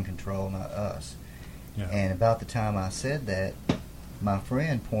they're in control, not us. Yeah. And about the time I said that, my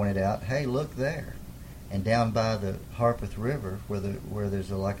friend pointed out, hey, look there. And down by the Harpeth River, where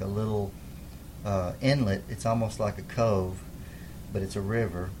there's a little inlet, it's almost like a cove, but it's a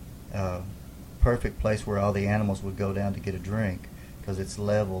river, perfect place where all the animals would go down to get a drink, because it's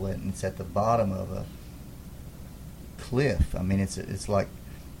level and it's at the bottom of a cliff. I mean, it's like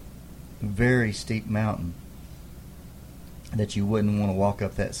a very steep mountain that you wouldn't want to walk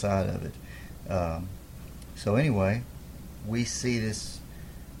up that side of it. So anyway, we see this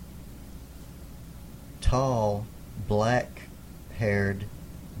tall, black-haired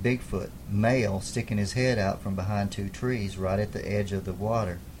Bigfoot male sticking his head out from behind two trees right at the edge of the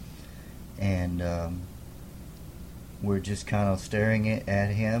water. And we're just kind of staring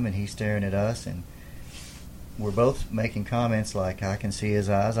at him, and he's staring at us, and we're both making comments like, I can see his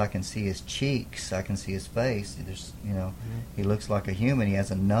eyes, I can see his cheeks, I can see his face. There's, he looks like a human. He has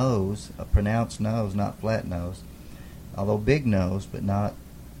a nose, a pronounced nose, not flat nose, although big nose, but not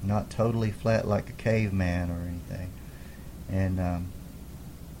totally flat like a caveman or anything. And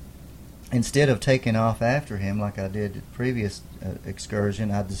instead of taking off after him like I did the previous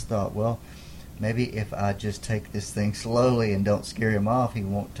excursion, I just thought, well, maybe if I just take this thing slowly and don't scare him off, he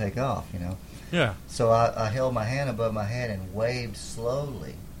won't take off, Yeah. So I held my hand above my head and waved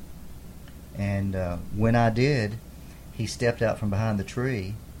slowly. And when I did, he stepped out from behind the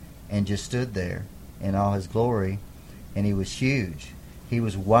tree and just stood there in all his glory. And he was huge. He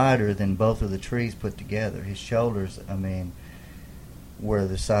was wider than both of the trees put together. His shoulders, were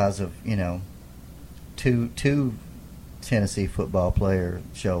the size of, two Tennessee football player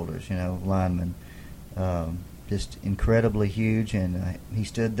shoulders, linemen. Just incredibly huge. And he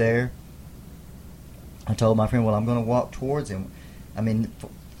stood there. I told my friend, well, I'm going to walk towards him.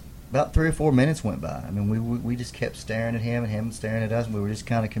 About 3 or 4 minutes went by. We just kept staring at him and him staring at us, and we were just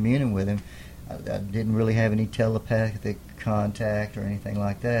kind of communing with him. I didn't really have any telepathic contact or anything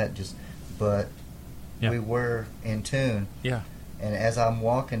like that, but we were in tune. Yeah. And as I'm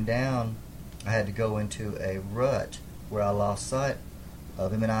walking down, I had to go into a rut where I lost sight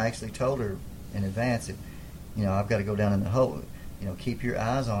of him, and I actually told her in advance that, I've got to go down in the hole. Keep your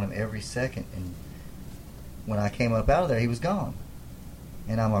eyes on him every second. And when I came up out of there, he was gone.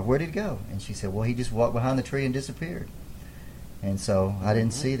 And I'm like, where did he go? And she said, well, he just walked behind the tree and disappeared. And so I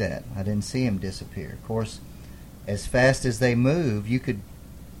didn't see that. I didn't see him disappear. Of course, as fast as they move, you could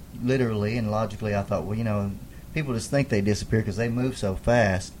literally and logically, I thought, well, people just think they disappear because they move so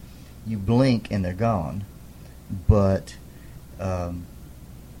fast. You blink and they're gone. But at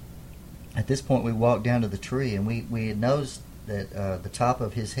this point, we walked down to the tree, and we had noticed that the top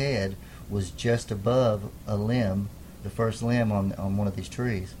of his head was just above a limb, the first limb on one of these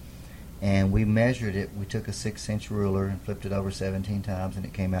trees. And we measured it. We took a 6-inch ruler and flipped it over 17 times, and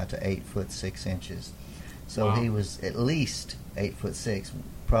it came out to 8 foot 6 inches. So wow. He was at least 8 foot 6,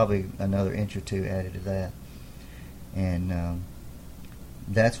 probably another inch or two added to that. And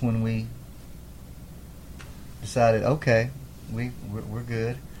that's when we decided, okay, we're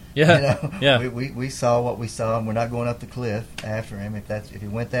good. Yeah. Yeah. We saw what we saw, and we're not going up the cliff after him. If he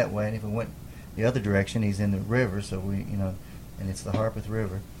went that way, and if he went the other direction, he's in the river. So and it's the Harpeth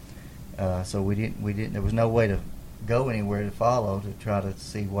River. So we didn't. There was no way to go anywhere to follow to try to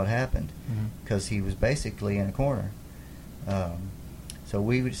see what happened, because he was basically in a corner. So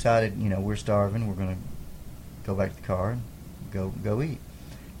we decided, we're starving. We're going to go back to the car and go eat.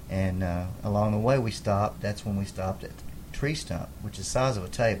 And along the way we stopped. That's when we stopped at tree stump, which is the size of a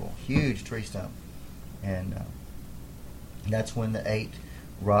table, huge tree stump. And that's when the 8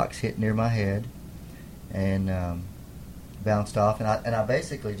 rocks hit near my head and bounced off. And I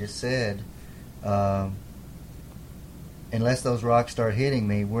basically just said, unless those rocks start hitting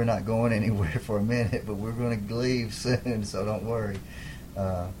me, we're not going anywhere for a minute, but we're going to leave soon, so don't worry.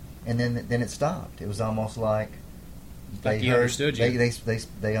 And then it stopped. It was almost like they understood you.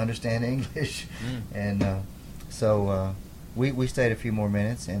 They understand English, and so we stayed a few more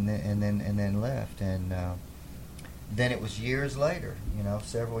minutes and then left. And then it was years later,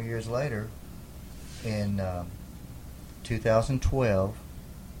 several years later, in 2012,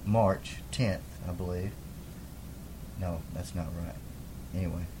 March 10th, I believe. No, that's not right.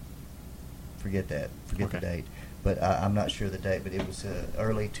 Anyway, forget that. Forget the date. But I'm not sure the date, but it was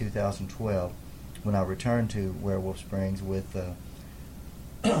early 2012 when I returned to Werewolf Springs with a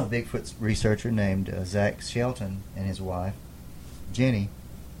Bigfoot researcher named Zach Shelton and his wife, Jenny.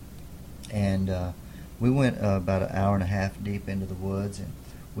 And we went about an hour and a half deep into the woods, and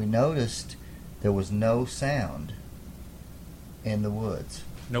we noticed there was no sound in the woods.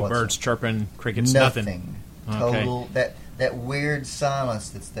 No birds chirping, crickets, nothing. Okay. Total, that weird silence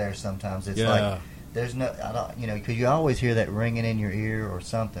that's there sometimes. It's like there's no, because you always hear that ringing in your ear or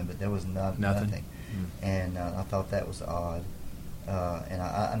something, but there was nothing. And I thought that was odd. And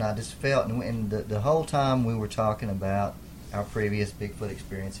I just felt, and the whole time we were talking about our previous Bigfoot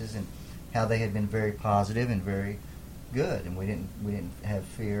experiences and how they had been very positive and very good, and we didn't have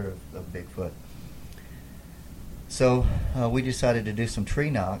fear of Bigfoot. So we decided to do some tree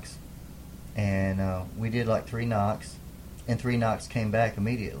knocks, and we did like 3 knocks, and 3 knocks came back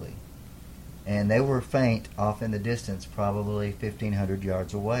immediately. and they were faint off in the distance, probably 1,500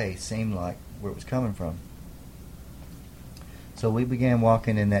 yards away, seemed like where it was coming from. So we began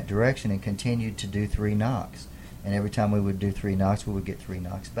walking in that direction and continued to do 3 knocks. And every time we would do 3 knocks, we would get 3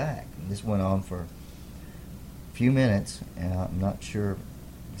 knocks back. And this went on for a few minutes, and I'm not sure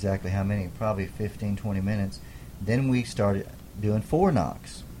exactly how many, probably 15, 20 minutes. Then we started doing 4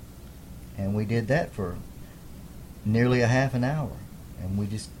 knocks. And we did that for nearly a half an hour. And we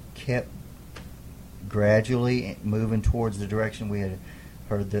just kept gradually moving towards the direction we had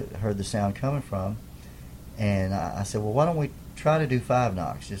heard the sound coming from. And I said, well, why don't we try to do 5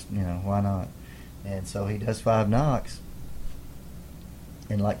 knocks? Just, why not? And so he does 5 knocks.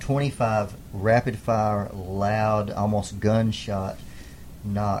 And like 25 rapid-fire, loud, almost gunshot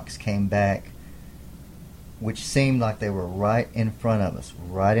knocks came back, which seemed like they were right in front of us,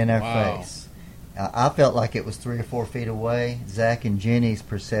 right in our face. I felt like it was 3 or 4 feet away. Zach and Jenny's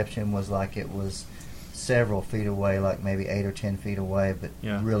perception was like it was several feet away, like maybe 8 or 10 feet away, but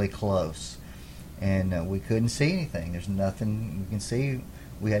really close. And we couldn't see anything. There's nothing we can see.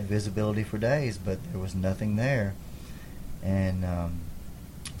 We had visibility for days, but there was nothing there. And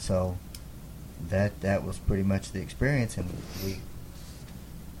so that was pretty much the experience. And we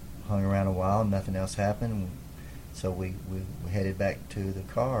hung around a while. Nothing else happened. So we headed back to the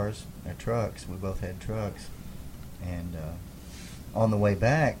cars, our trucks. We both had trucks. And on the way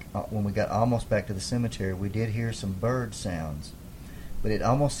back, when we got almost back to the cemetery, we did hear some bird sounds. But it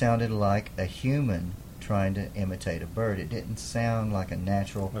almost sounded like a human trying to imitate a bird. It didn't sound like a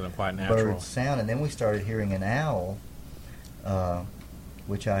natural bird sound. And then we started hearing an owl,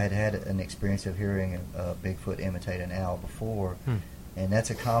 which I had an experience of hearing a Bigfoot imitate an owl before. And that's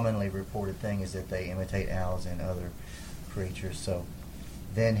a commonly reported thing, is that they imitate owls and other creatures. So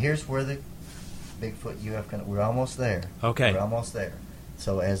then here's where the Bigfoot UFO, we're almost there. Okay. We're almost there.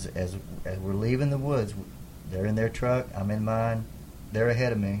 So as we're leaving the woods, they're in their truck, I'm in mine. They're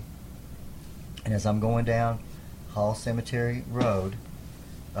ahead of me, and as I'm going down Hall Cemetery Road,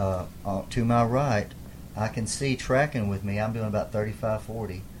 to my right, I can see tracking with me. I'm doing about 35,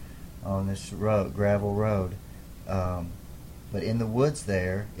 40 on this road, gravel road. But in the woods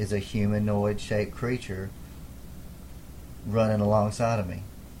there is a humanoid-shaped creature running alongside of me.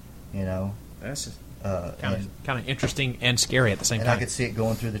 That's kind of interesting and scary at the same time. And I could see it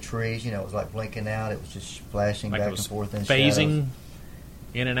going through the trees. It was like blinking out. It was just flashing back and forth in phasing shadows.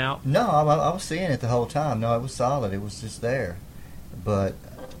 In and out? No, I was seeing it the whole time. No, it was solid. It was just there. But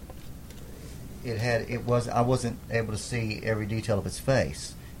I wasn't able to see every detail of its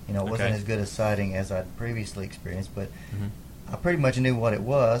face. It wasn't as good a sighting as I'd previously experienced, but I pretty much knew what it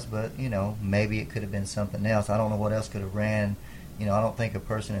was, but, maybe it could have been something else. I don't know what else could have ran. I don't think a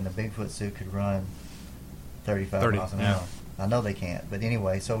person in a Bigfoot suit could run 30 miles an hour. I know they can't. But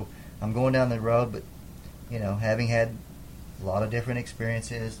anyway, so I'm going down the road, but, having had a lot of different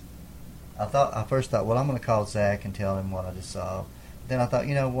experiences, I first thought, well, I'm going to call Zach and tell him what I just saw. Then I thought,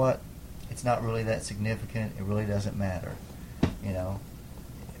 you know what? It's not really that significant. It really doesn't matter.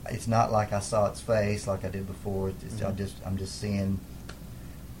 It's not like I saw its face like I did before. I'm just seeing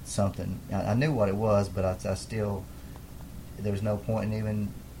something. I knew what it was, but I still, there was no point in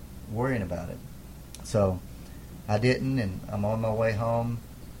even worrying about it. So I didn't, and I'm on my way home,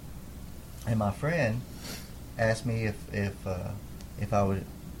 and my friend asked me if I would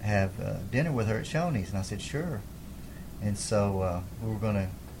have dinner with her at Shoney's, and I said sure. And so we were going to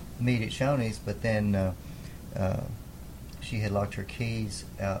meet at Shoney's, but then she had locked her keys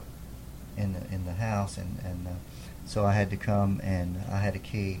out in the house, and so I had to come, and I had a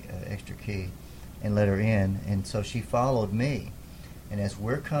key, extra key, and let her in. And so she followed me, and as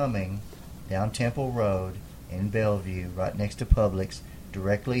we're coming down Temple Road in Bellevue, right next to Publix,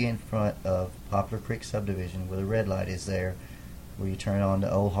 directly in front of Poplar Creek subdivision, where the red light is there, where you turn on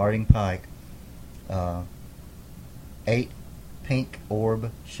to Old Harding Pike, 8 pink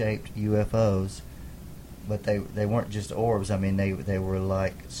orb-shaped UFOs, but they weren't just orbs. I mean, they were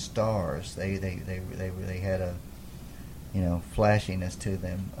like stars. They had a flashiness to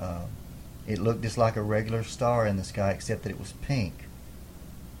them. It looked just like a regular star in the sky, except that it was pink.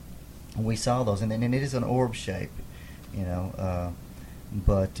 And we saw those, and it is an orb shape,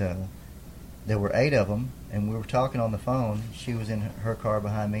 but there were 8 of them, and we were talking on the phone. She was in her car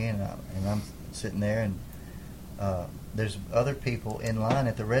behind me, and I'm sitting there, and there's other people in line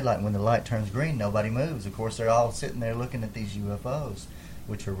at the red light. When the light turns green, nobody moves. Of course, they're all sitting there looking at these UFOs,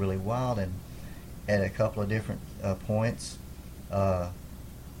 which are really wild. And at a couple of different points, the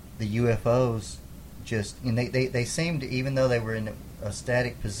UFOs just, they seemed, even though they were in a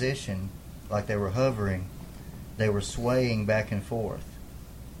static position, like they were hovering, they were swaying back and forth.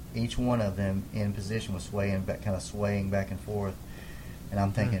 each one of them in position was swaying back, kind of swaying back and forth. And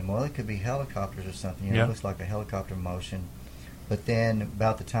I'm thinking, well, it could be helicopters or something. You know, Yeah. It looks like a helicopter motion. But then,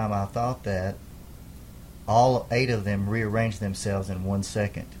 about the time I thought that, all 8 of them rearranged themselves in 1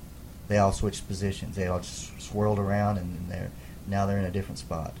 second. They all switched positions. They all just swirled around, and now they're in a different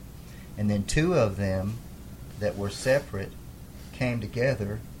spot. And then 2 of them that were separate came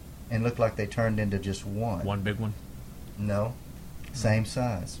together and looked like they turned into just one. One big one. No, same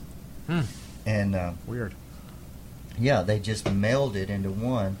size. Hmm. And Weird. yeah, they just melded into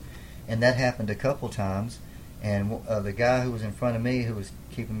one, and that happened a couple times. And the guy who was in front of me, who was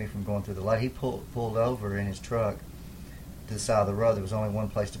keeping me from going through the light, he pulled over in his truck to the side of the road. There was only one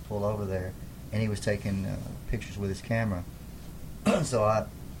place to pull over there, and he was taking pictures with his camera. So I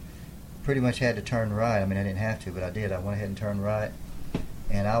pretty much had to turn right. I mean, I didn't have to, but I did. I went ahead and turned right,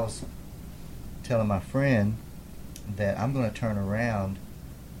 and I was telling my friend that I'm going to turn around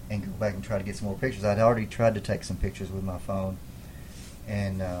and go back and try to get some more pictures. I'd already tried to take some pictures with my phone,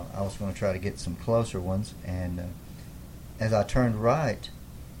 and I was going to try to get some closer ones. And as I turned right,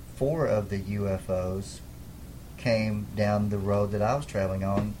 4 of the UFOs came down the road that I was traveling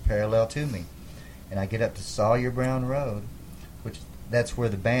on, parallel to me. And I get up to Sawyer Brown Road, which that's where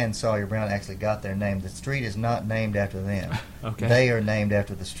the band Sawyer Brown actually got their name. The street is not named after them. Okay. They are named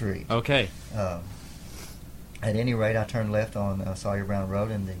after the street. Okay. At any rate, I turned left on Sawyer Brown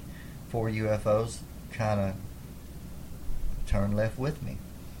Road, and the 4 UFOs kind of turned left with me.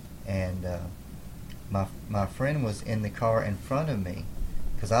 And my friend was in the car in front of me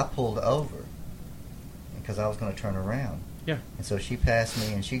because I pulled over because I was going to turn around. Yeah. And so she passed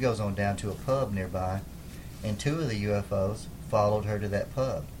me, and she goes on down to a pub nearby, and 2 of the UFOs followed her to that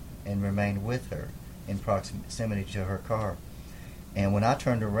pub and remained with her in proximity to her car. And when I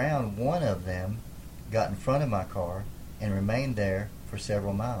turned around, one of them got in front of my car and remained there for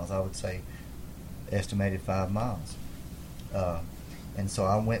several miles. I would say estimated 5 miles. And so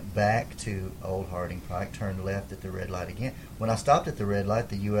I went back to Old Harding Pike, turned left at the red light again. When I stopped at the red light,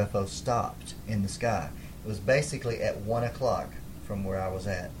 the UFO stopped in the sky. It was basically at 1 o'clock from where I was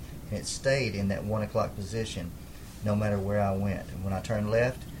at. And it stayed in that 1 o'clock position no matter where I went. And when I turned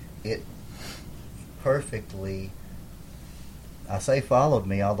left, it perfectly, I say followed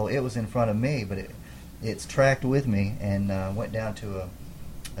me, although it was in front of me, but it's tracked with me, and went down to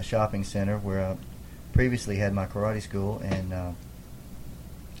a shopping center where I previously had my karate school, and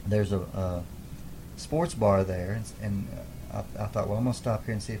there's a sports bar there, and I thought, well, I'm going to stop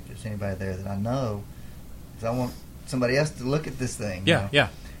here and see if there's anybody there that I know, because I want somebody else to look at this thing. Yeah, yeah.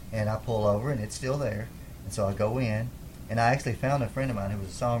 And I pull over, and it's still there, and so I go in, and I actually found a friend of mine who was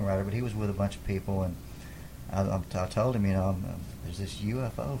a songwriter, but he was with a bunch of people, and I told him, there's this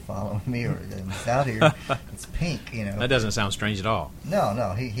UFO following me, or it's out here. It's pink, That doesn't sound strange at all.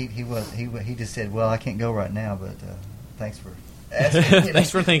 No. He just said, well, I can't go right now, but thanks for asking. Thanks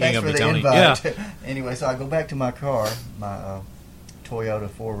for thinking of me, Tony. Invite. Yeah. Anyway, so I go back to my car, my Toyota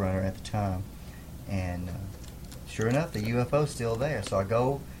 4Runner at the time, and sure enough, the UFO's still there. So I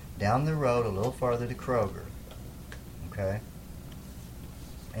go down the road a little farther to Kroger, okay,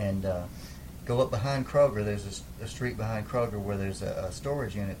 and go up behind Kroger. There's a street behind Kroger where there's a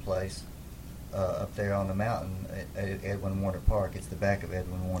storage unit place up there on the mountain at Edwin Warner Park. It's the back of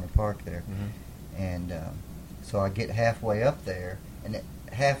Edwin Warner Park there. Mm-hmm. And so I get halfway up there, and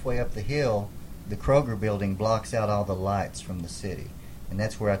halfway up the hill, the Kroger building blocks out all the lights from the city. And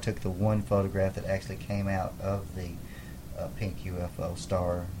that's where I took the one photograph that actually came out of the pink UFO,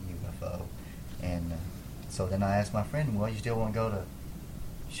 star UFO. And so then I asked my friend, well, you still want to go to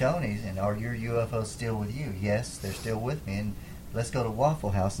Shoney's, and are your UFOs still with you? Yes, they're still with me, and let's go to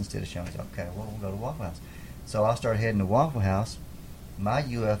Waffle House instead of Shoney's. Okay, well, we'll go to Waffle House. So I start heading to Waffle House. My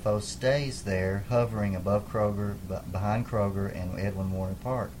UFO stays there, hovering above Kroger, behind Kroger and Edwin Warner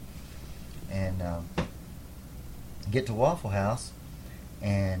Park. And get to Waffle House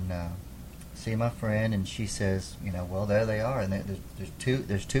and see my friend, and she says, well, there they are, and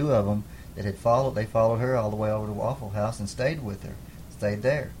there's two of them that had followed. They followed her all the way over to Waffle House and stayed with her. Stayed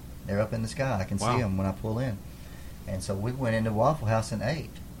there. They're up in the sky. I can see them when I pull in. And so we went into Waffle House and ate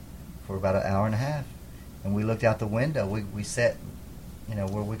for about an hour and a half. And we looked out the window. We sat,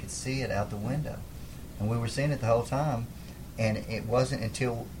 where we could see it out the window. And we were seeing it the whole time. And it wasn't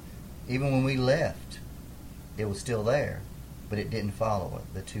until, even when we left, it was still there. But it didn't follow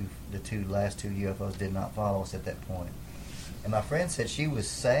it. The last two UFOs did not follow us at that point. And my friend said she was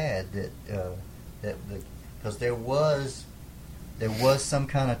sad because there was some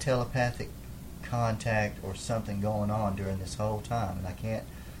kind of telepathic contact or something going on during this whole time, and I can't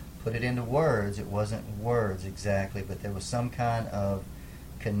put it into words. It wasn't words exactly, but there was some kind of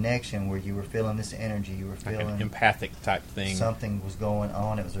connection where you were feeling this energy. You were feeling like an empathic type thing. Something was going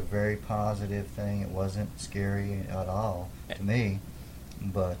on. It was a very positive thing. It wasn't scary at all to me.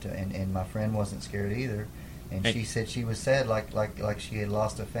 But and my friend wasn't scared either. And she said she was sad, like she had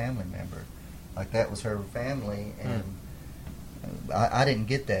lost a family member, like that was her family. And I didn't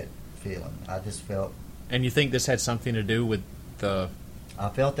get that feeling. I just felt. And you think this had something to do with the? I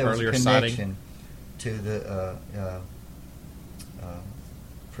felt there was a connection to the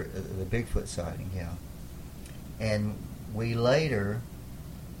Bigfoot sighting, yeah. And we later,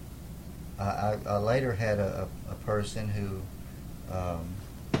 I later had a person who,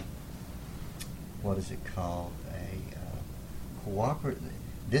 what is it called? A cooperative.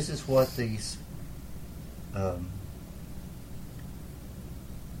 This is what these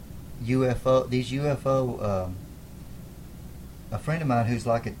UFO. A friend of mine who's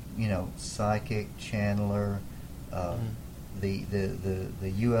like a psychic channeler. The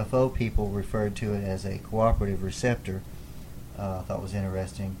UFO people referred to it as a cooperative receptor. I thought was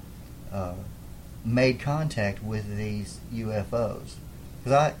interesting. Made contact with these UFOs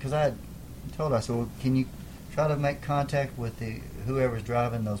because I told her, I said, well, can you try to make contact with whoever's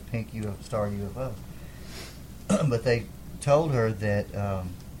driving those pink star UFOs? But they told her that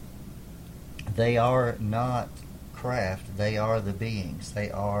they are not craft. They are the beings.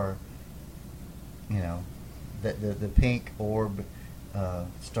 They are, the pink orb,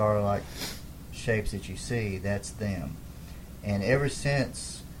 star-like shapes that you see. That's them. And ever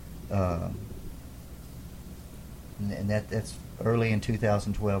since, and that's early in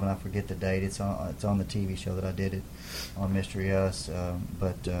 2012, and I forget the date. It's on the TV show that I did it on Mystery Us.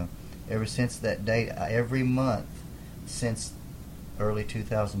 But ever since that date, every month since early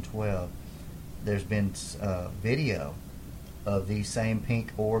 2012, there's been video of these same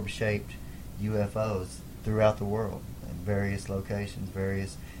pink orb-shaped UFOs throughout the world, in various locations,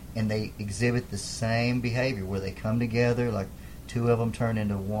 and they exhibit the same behavior where they come together, like two of them turn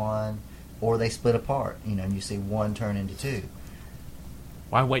into one, or they split apart, and you see one turn into two.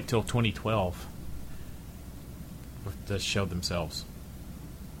 Why wait till 2012 to show themselves?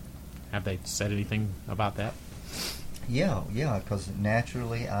 Have they said anything about that? Yeah, because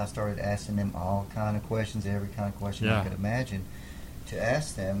naturally I started asking them all kind of questions, every kind of question I could imagine to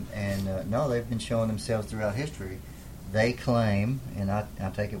ask them, and no, they've been showing themselves throughout history. They claim, and I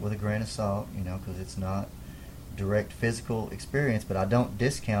take it with a grain of salt, because it's not direct physical experience, but I don't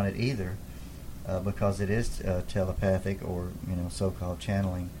discount it either, because it is telepathic or so-called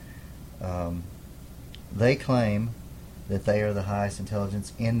channeling. They claim that they are the highest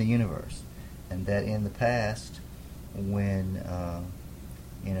intelligence in the universe, and that in the past, when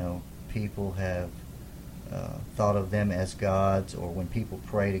people have thought of them as gods, or when people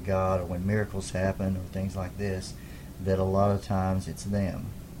pray to God, or when miracles happen, or things like this, that a lot of times it's them.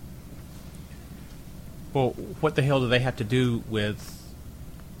 Well, what the hell do they have to do with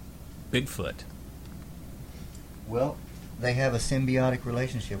Bigfoot? Well, they have a symbiotic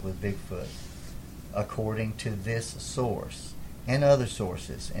relationship with Bigfoot, according to this source and other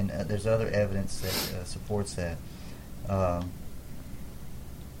sources, and there's other evidence that supports that.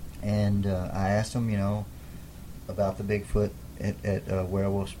 And I asked them, about the Bigfoot at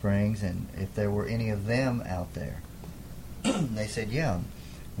Werewolf Springs, and if there were any of them out there. They said, yeah.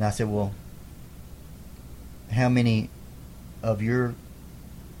 And I said, well, how many of your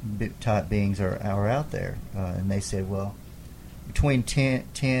type beings are out there? And they said, well, between 10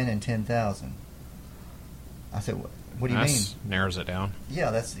 and 10,000. I said, what do you mean? Narrows it down.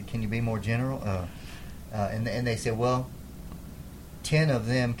 Yeah, can you be more general? And they said, well, 10 of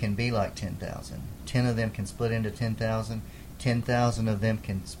them can be like 10,000. 10 of them can split into 10,000. 10,000 of them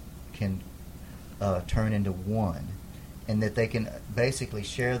can turn into one. And that they can basically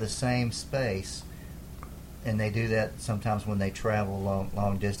share the same space, and they do that sometimes when they travel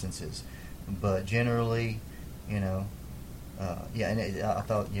long distances. But generally, and I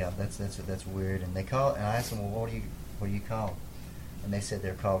thought, that's weird. And I asked them, well, what do you call? And they said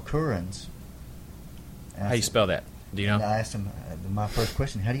they're called Kurans. How do you spell that? Do you know? And I asked them, my first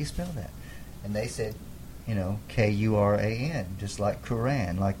question, how do you spell that? And they said, Kuran, just like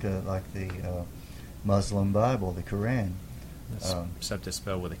Quran, like the Muslim Bible, the Quran. Except it's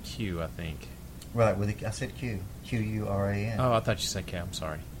spelled with a Q, I think. Right, I said Q, Quran. Oh, I thought you said K. I'm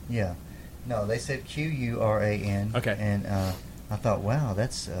sorry. Yeah, no, they said Quran. Okay. And I thought, wow,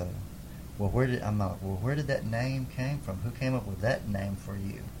 that's where did that name came from? Who came up with that name for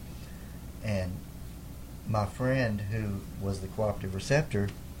you? And my friend, who was the cooperative receptor,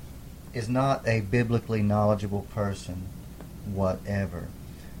 is not a biblically knowledgeable person, whatever.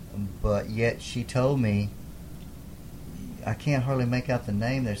 But yet she told me, I can't hardly make out the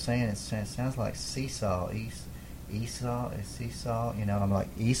name they're saying. It sounds like Seesaw. Esau is Seesaw. I'm like,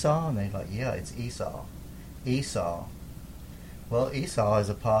 Esau? And they're like, yeah, it's Esau. Esau. Well, Esau is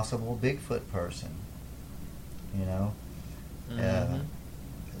a possible Bigfoot person.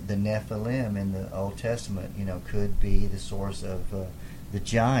 The Nephilim in the Old Testament, could be the source of the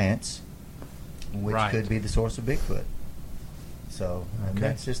giants, which could be the source of Bigfoot. So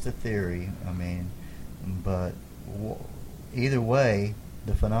that's just a theory. But either way,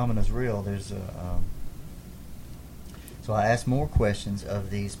 the phenomenon is real. There's so I asked more questions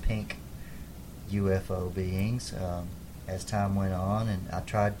of these pink UFO beings as time went on, and I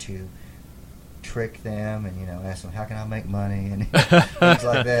tried to trick them and ask them, how can I make money, and things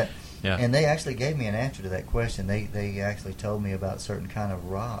like that. Yeah. And they actually gave me an answer to that question. They actually told me about certain kind of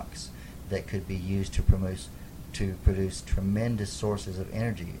rocks that could be used to produce tremendous sources of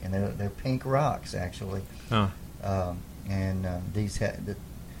energy, and they're pink rocks actually.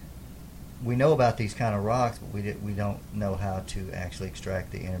 We know about these kind of rocks, but we don't know how to actually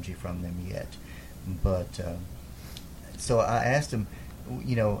extract the energy from them yet. But so I asked them,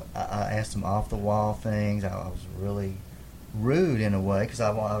 I asked them off the wall things. I was really rude in a way because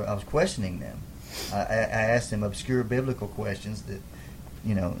I was questioning them. I asked them obscure biblical questions that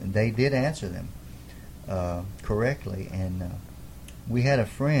they did answer them correctly. And we had a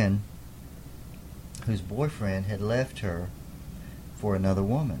friend whose boyfriend had left her for another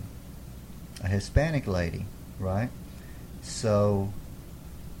woman, a Hispanic lady, right? So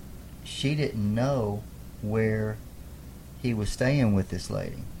she didn't know where he was staying with this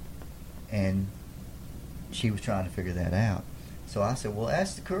lady, and she was trying to figure that out. So I said, well,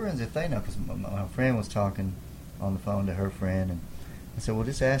 ask the Currens if they know, because my friend was talking on the phone to her friend, and I said, well,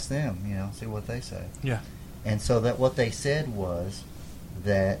 just ask them, see what they say. Yeah. And so that what they said was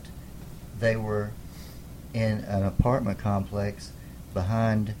that they were in an apartment complex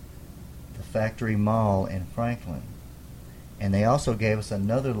behind the Factory Mall in Franklin. And they also gave us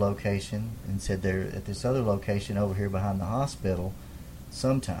another location and said they're at this other location over here behind the hospital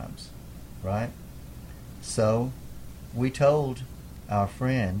sometimes, right? So we told our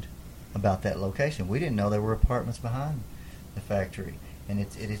friend about that location. We didn't know there were apartments behind the factory. And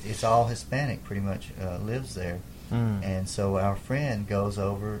it's all Hispanic, pretty much lives there. And so our friend goes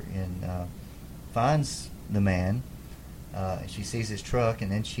over and finds the man. She sees his truck,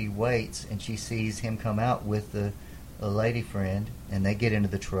 and then she waits, and she sees him come out with a lady friend, and they get into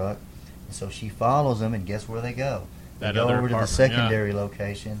the truck. And so she follows them, and guess where they go? They go over to the secondary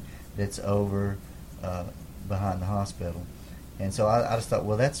location that's over behind the hospital. And so I just thought,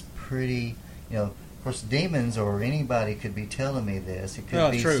 well, that's pretty, of course, demons or anybody could be telling me this. It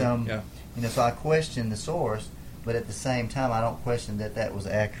could be some, so I question the source, but at the same time, I don't question that was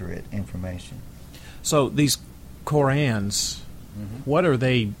accurate information. So these Korans, what are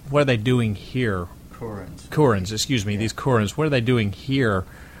they doing here? Korans, excuse me, these Korans, what are they doing here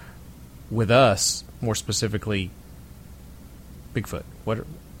with us, more specifically Bigfoot? What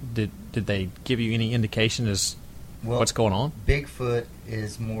did they give you any indication as what's going on? Bigfoot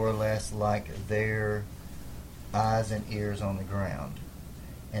is more or less like their eyes and ears on the ground,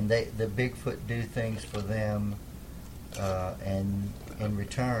 and the Bigfoot do things for them, and in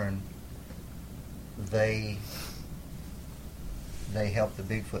return they help the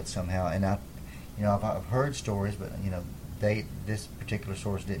Bigfoot somehow. And I've heard stories, but this particular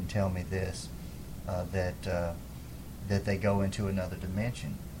source didn't tell me this, that they go into another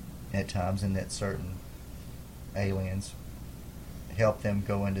dimension at times, and that certain aliens help them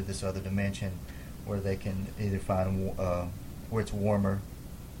go into this other dimension where they can either find where it's warmer,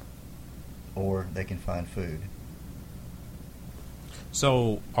 or they can find food.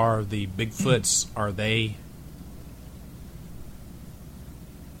 So are the Bigfoots, are they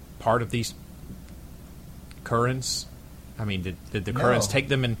part of these Currens? I mean, did the Currens take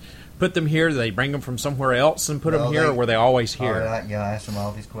them and put them here? Did they bring them from somewhere else and put them here, or were they always here? I asked them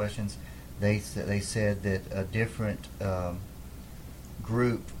all these questions. They said that a different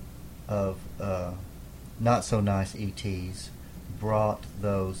group of not so nice ETs brought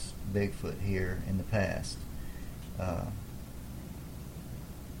those Bigfoot here in the past.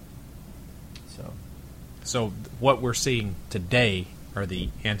 So what we're seeing today are the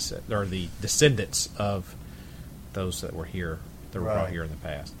descendants of those that were here, that were brought here in the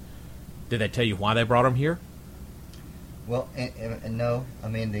past. Did they tell you why they brought them here? Well, and no. I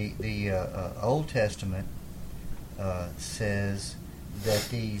mean, the Old Testament says that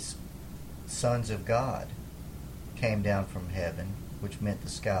these sons of God came down from heaven, which meant the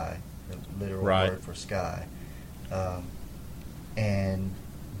sky, the literal word for sky, and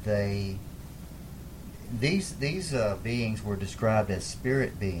these beings were described as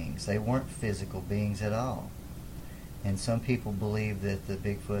spirit beings. They weren't physical beings at all. And some people believe that the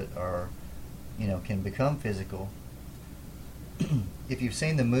Bigfoot are, can become physical. If you've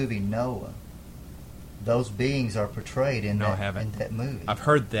seen the movie Noah, those beings are portrayed in that movie. I've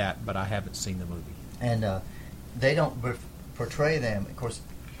heard that, but I haven't seen the movie. And they don't portray them. Of course,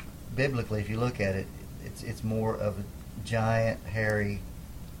 biblically, if you look at it, it's more of giant, hairy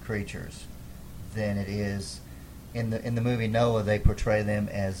creatures than it is in the movie Noah. They portray them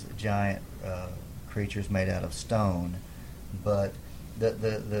as giant creatures made out of stone. But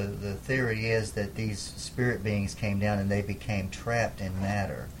the theory is that these spirit beings came down and they became trapped in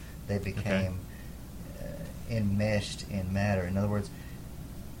matter. They became enmeshed in matter. In other words,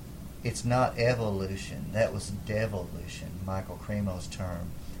 it's not evolution. That was devolution, Michael Cremo's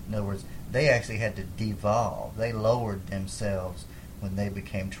term. In other words, they actually had to devolve. They lowered themselves when they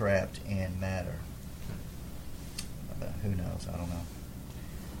became trapped in matter. But who knows? I don't know.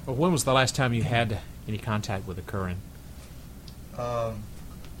 Well, when was the last time you had any contact with a Curran?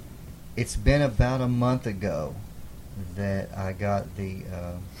 It's been about a month ago that I got the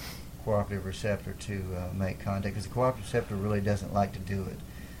cooperative receptor to make contact, because the cooperative receptor really doesn't like to do it,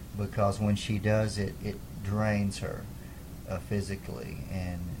 because when she does it, it drains her physically,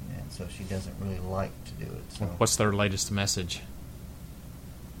 and so she doesn't really like to do it. So, what's their latest message?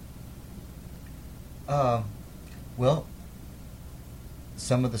 Well,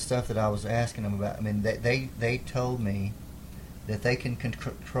 some of the stuff that I was asking them about, I mean, they told me that they can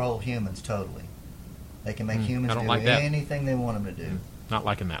control humans totally. They can make humans do anything they want them to do. Not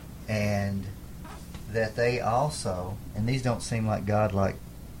liking that. And that they also, and these don't seem like godlike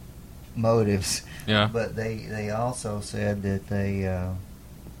motives, but they also said that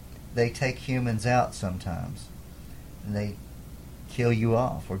they take humans out sometimes, and they kill you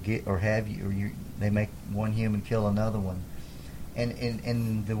off, or they make one human kill another one,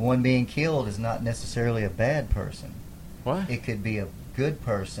 and the one being killed is not necessarily a bad person. What? It could be a good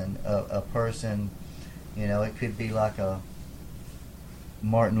person, a person, it could be like a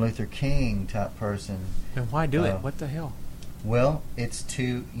Martin Luther King type person. And why do it? What the hell? Well, it's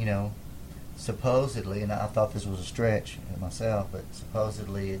to, supposedly, and I thought this was a stretch myself, but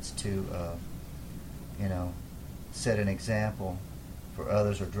supposedly it's to, set an example for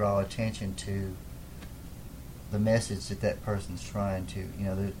others, or draw attention to the message that person's trying to,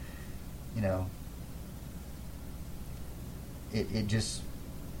 it just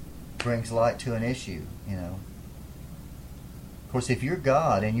brings light to an issue, Of course, if you're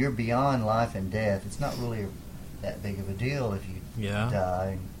God and you're beyond life and death, it's not really that big of a deal if you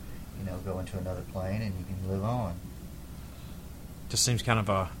die and, go into another plane and you can live on. Just seems kind of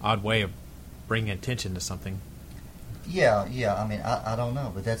a odd way of bringing attention to something. Yeah. I mean, I don't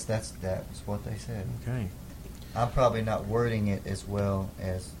know, but that's what they said. Okay. I'm probably not wording it as well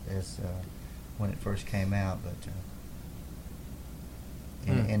as when it first came out, but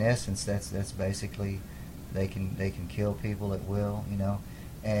in essence, that's basically they can kill people at will,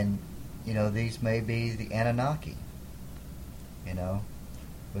 and these may be the Anunnaki,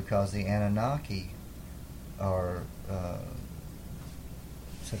 because the Anunnaki are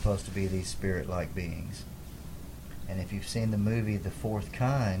supposed to be these spirit-like beings. And if you've seen the movie The Fourth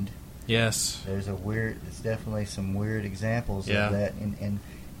Kind, yes, there's definitely some weird examples of that. And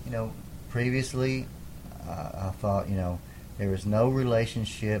previously, I thought, there was no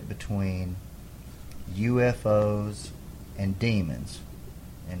relationship between UFOs and demons,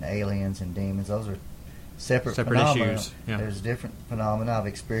 and aliens and demons. Those are separate phenomena. Issues. Yeah. There's different phenomena. I've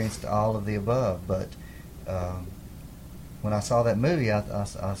experienced all of the above, but when I saw that movie, I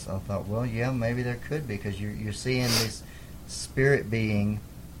thought, well, yeah, maybe there could be, because you're seeing this spirit being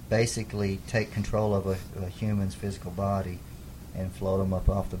basically take control of a human's physical body and float them up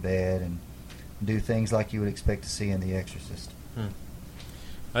off the bed and do things like you would expect to see in The Exorcist.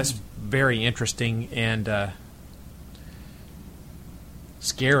 That's very interesting and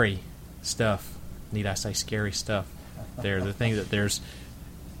scary stuff. Need I say scary stuff? The thing that there's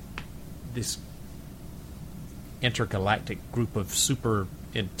this intergalactic group of super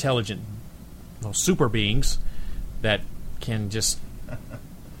intelligent, super beings that can just,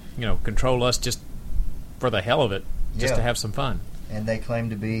 control us just for the hell of it, just to have some fun. And they claim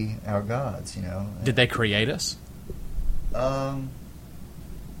to be our gods, Did they create us? Have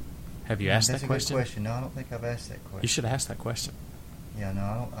you asked that question? That's a good question. No, I don't think I've asked that question. You should ask that question. Yeah,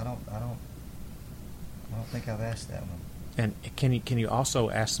 no, I don't think I've asked that one. And can you also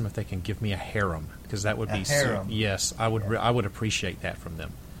ask them if they can give me a harem? Because that would be harem. yes, I would appreciate that from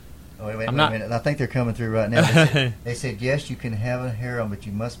them. Wait I'm a not. minute. I think they're coming through right now. They said, yes, you can have a harem, but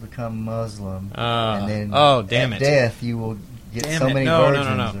you must become Muslim. And then damn at it. death, you will get Damn so it. many No.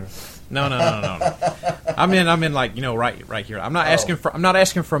 virgins. No. I'm in like, right here. I'm not asking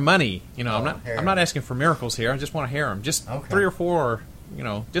for money. I'm not asking for miracles here. I just want a harem, just 3 or 4.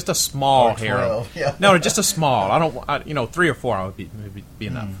 Just a small Or 12, harem. yeah. No, just a small. I don't. 3 or 4 would be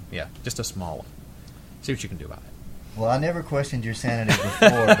enough. Yeah, just a small one. See what you can do about it. Well, I never questioned your sanity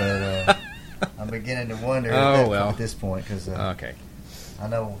before, but I'm beginning to wonder at this point because Okay. I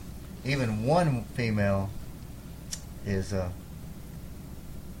know even one female is a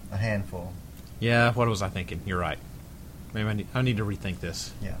handful. Yeah. What was I thinking? You're right. Maybe I need to rethink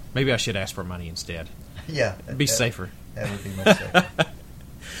this. Yeah. Maybe I should ask for money instead. Yeah. It'd be safer. That would be much safer.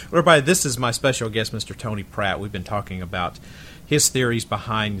 Well, everybody, this is my special guest, Mr. Tony Pratt. We've been talking about his theories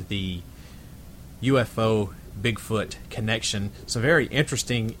behind the UFO Bigfoot connection. Some very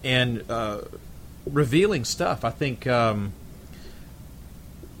interesting and revealing stuff. I think I've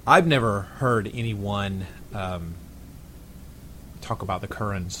never heard anyone talk about the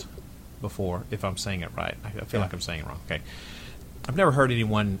Kurans before, if I'm saying it right. I feel like I'm saying it wrong. Okay. I've never heard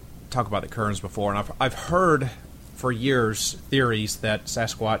anyone talk about the Kurans before, and I've heard for years theories that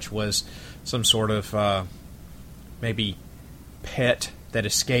Sasquatch was some sort of maybe pet that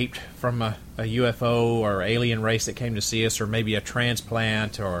escaped from a UFO or alien race that came to see us, or maybe a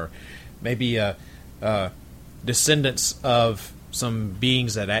transplant, or maybe a descendants of some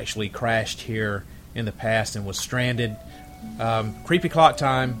beings that actually crashed here in the past and was stranded. Creepy clock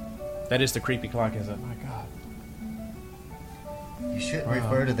time. That is the creepy clock, is it? My God. You shouldn't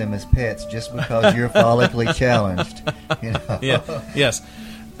refer to them as pets just because you're follically challenged. Yeah. Yes.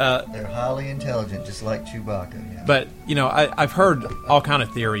 They're highly intelligent, just like Chewbacca. Yeah. But I've heard all kind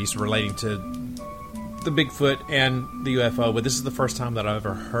of theories relating to the Bigfoot and the UFO, but this is the first time that I've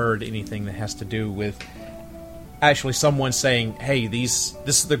ever heard anything that has to do with actually someone saying, "Hey, this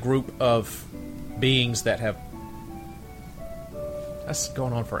is the group of beings that have." That's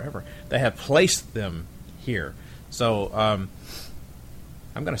going on forever. They have placed them here. So I'm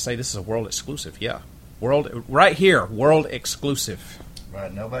going to say this is a world exclusive. Yeah, right here, world exclusive.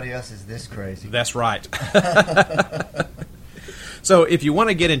 Right, nobody else is this crazy. That's right. So if you want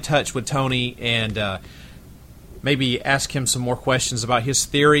to get in touch with Tony and maybe ask him some more questions about his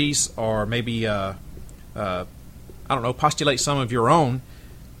theories, or maybe, I don't know, postulate some of your own,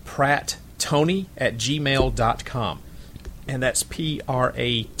 PrattTony@gmail.com. And that's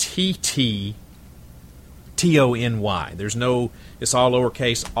PrattTony. There's no, it's all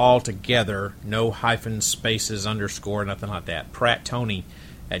lowercase, all together, no hyphens, spaces, underscore, nothing like that.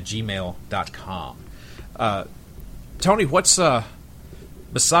 PrattTony@gmail.com. Tony, what's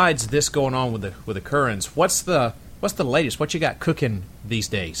besides this going on with the Kurans? What's the latest? What you got cooking these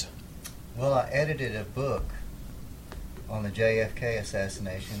days? Well, I edited a book on the JFK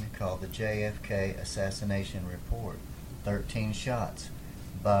assassination called the JFK Assassination Report, 13 Shots,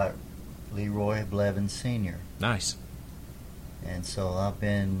 by Leroy Blevins Sr. Nice. And so I've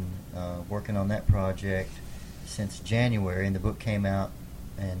been working on that project since January, and the book came out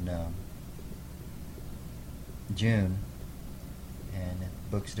in June, and the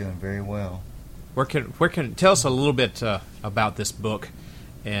book's doing very well. Where can tell us a little bit about this book,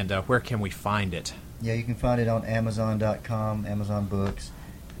 and where can we find it? Yeah, you can find it on Amazon.com, Amazon Books,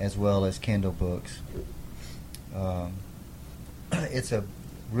 as well as Kindle Books. It's a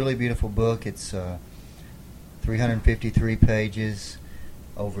really beautiful book. It's 353 pages,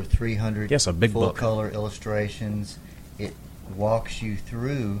 over 300 yes, a big full-color illustrations. It walks you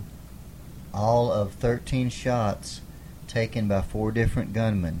through all of 13 shots taken by 4 different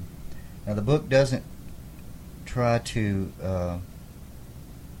gunmen. Now, the book doesn't try to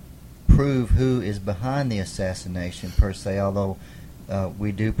prove who is behind the assassination per se, although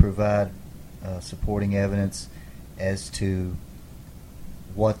we do provide supporting evidence as to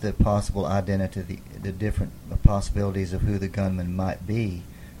what the possible identity, the different possibilities of who the gunman might be.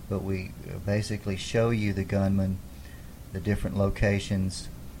 But we basically show you the gunman, the different locations,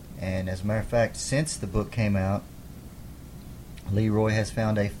 and as a matter of fact, since the book came out, Leroy has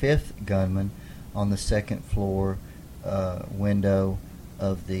found a 5th gunman on the 2nd floor window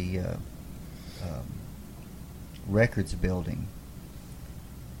of the records building.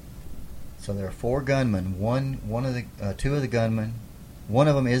 So there are 4 gunmen. Two of the gunmen. One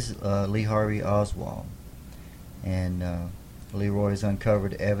of them is Lee Harvey Oswald, and Leroy has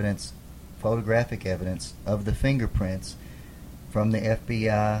uncovered evidence, photographic evidence of the fingerprints from the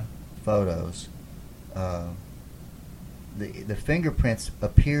FBI photos. The fingerprints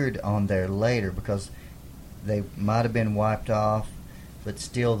appeared on there later because they might have been wiped off, but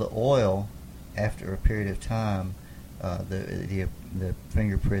still the oil, after a period of time, the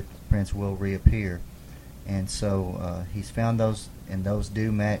fingerprints will reappear. And so he's found those, and those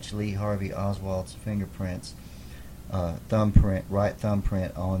do match Lee Harvey Oswald's fingerprints, right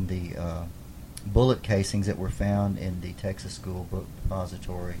thumbprint on the bullet casings that were found in the Texas School Book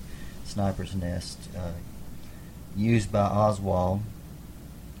Depository Sniper's Nest, used by Oswald.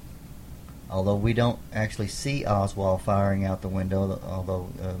 Although we don't actually see Oswald firing out the window, although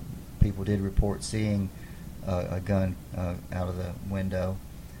people did report seeing a gun out of the window.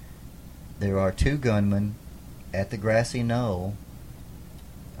 There are 2 gunmen at the grassy knoll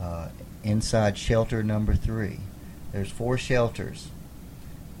inside shelter number 3. There's 4 shelters,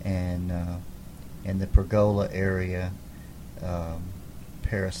 and in the pergola area,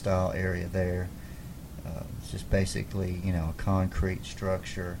 peristyle area there, it's just basically, a concrete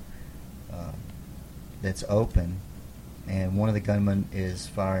structure that's open, and one of the gunmen is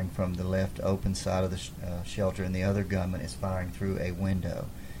firing from the left open side of the shelter, and the other gunman is firing through a window.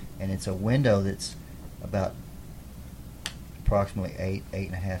 And it's a window that's about approximately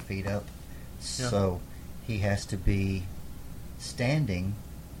 8.5 feet up. Yeah. So he has to be standing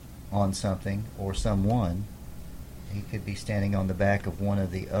on something or someone. He could be standing on the back of one of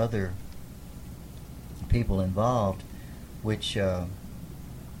the other people involved, which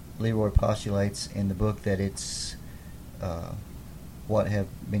Leroy postulates in the book that it's what have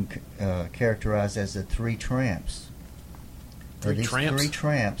been characterized as the 3 tramps. These 3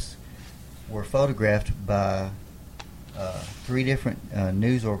 tramps were photographed by 3 different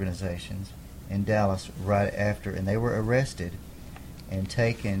news organizations in Dallas right after, and they were arrested and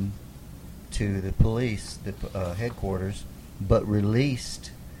taken to the police headquarters, but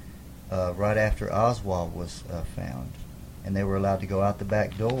released right after Oswald was found. And they were allowed to go out the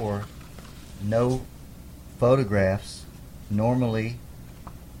back door. No photographs. Normally,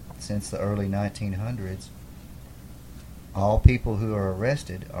 since the early 1900s, all people who are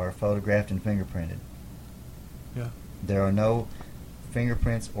arrested are photographed and fingerprinted. Yeah. There are no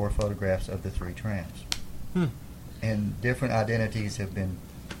fingerprints or photographs of the 3 tramps. And different identities have been,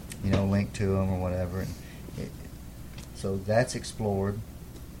 linked to them or whatever. So that's explored.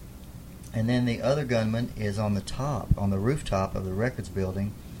 And then the other gunman is on the rooftop of the records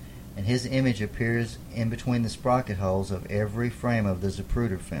building, and his image appears in between the sprocket holes of every frame of the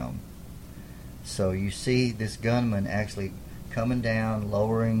Zapruder film. So you see this gunman actually coming down,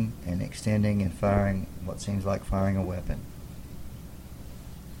 lowering and extending and firing what seems like firing a weapon.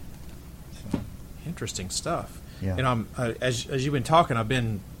 So. Interesting stuff. Yeah. As you've been talking, I've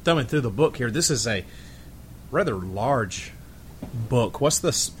been thumbing through the book here. This is a rather large book. What's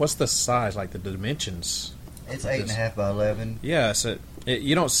the size, like the dimensions? It's 8.5 by 11. Yeah, so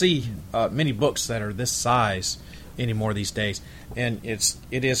you don't see many books that are this size anymore these days, and it's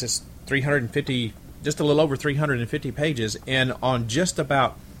 350, just a little over 350 pages, and on just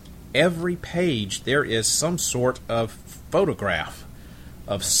about every page there is some sort of photograph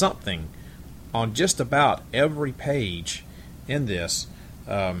of something on just about every page in this.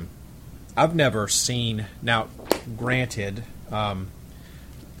 I've never seen, now granted, I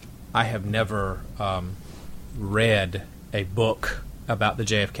have never read a book about the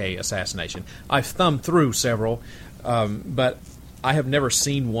JFK assassination. I've thumbed through several, but I have never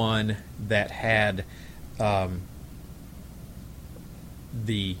seen one that had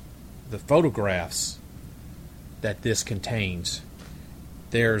the photographs that this contains.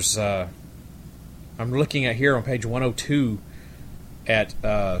 There's I'm looking at here on page 102 at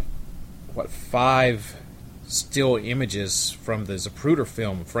 5 still images from the Zapruder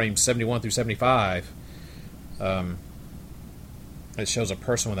film, frames 71 through 75. It shows a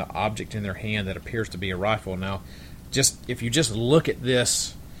person with an object in their hand that appears to be a rifle. Now, if you just look at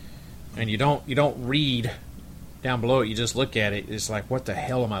this and you don't read down below it, you just look at it, it's like, what the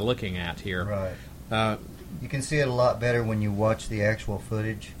hell am I looking at here? Right. You can see it a lot better when you watch the actual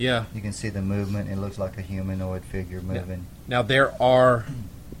footage. Yeah. You can see the movement. It looks like a humanoid figure moving. Now there are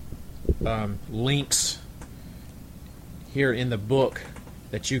links here in the book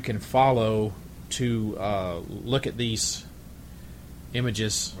that you can follow to look at these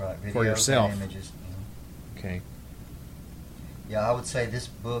images for yourself. And images. Okay. Yeah, I would say this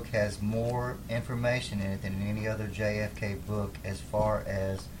book has more information in it than any other JFK book as far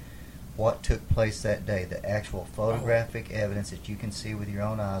as what took place that day, the actual photographic evidence that you can see with your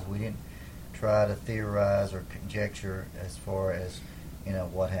own eyes. We didn't try to theorize or conjecture as far as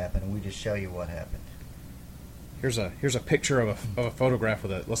what happened. We just show you what happened. Here's a picture of a photograph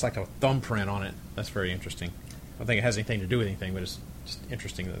with looks like a thumbprint on it. That's very interesting. I don't think it has anything to do with anything, but it's just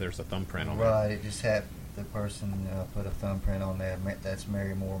interesting that there's a thumbprint on it. Right. It just the person put a thumbprint on there. That's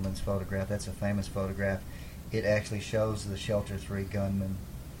Mary Mormon's photograph. That's a famous photograph. It actually shows the Shelter 3 gunman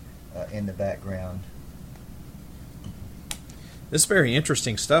in the background. This is very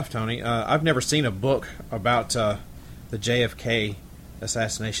interesting stuff, Tony. I've never seen a book about the JFK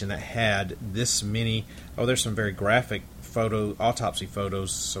assassination that had this many. Oh, there's some very graphic autopsy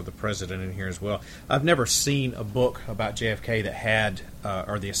photos of the president in here as well. I've never seen a book about JFK that had,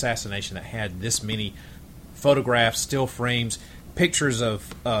 or the assassination that had this many photographs, still frames, pictures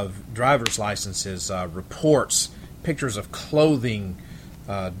of driver's licenses, reports, pictures of clothing,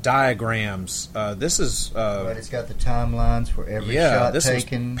 diagrams. This is but it's got the timelines for every shot this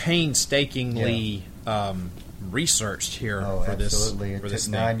taken. Was painstakingly researched here for this. Absolutely, it for took this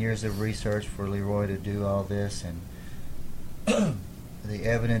 9 thing. years of research for Leroy to do all this, and the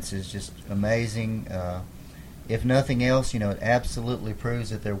evidence is just amazing. If nothing else, it absolutely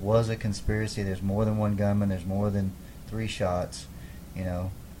proves that there was a conspiracy. There's more than one gunman. There's more than 3 shots.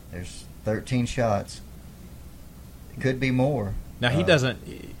 There's 13 shots. It could be more. Now, he doesn't,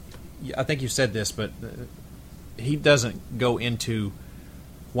 I think you said this, but he doesn't go into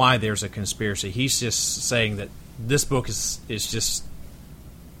why there's a conspiracy. He's just saying that this book is just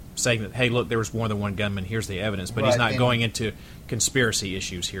saying that, hey, look, there was more than one gunman, here's the evidence. But he's not going into conspiracy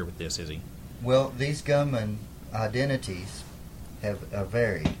issues here with this, is he? Well, these gunman identities have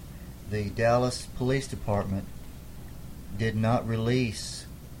varied. The Dallas Police Department did not release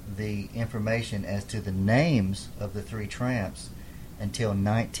the information as to the names of the 3 tramps until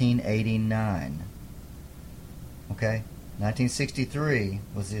 1989. Okay? 1963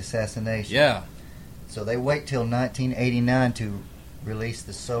 was the assassination. Yeah. So they wait till 1989 to release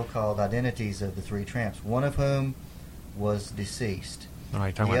the so-called identities of the 3 tramps, one of whom was deceased. All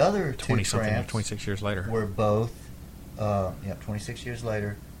right, The other 2 20-something, tramps 26 years later. were both, 26 years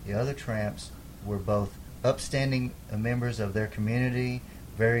later, the other tramps were both upstanding members of their community,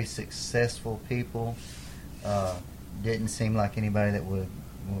 very successful people. Didn't seem like anybody that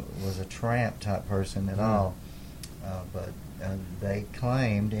was a tramp type person at all. But they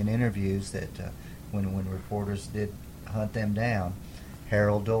claimed in interviews that when reporters did hunt them down,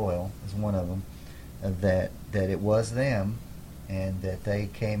 Harold Doyle is one of them, that it was them, and that they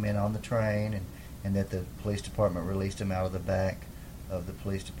came in on the train, and that the police department released them out of the back of the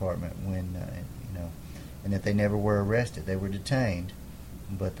police department when and that they never were arrested. They were detained,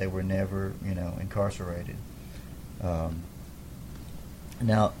 but they were never incarcerated.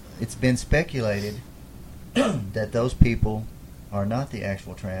 Now, it's been speculated that those people are not the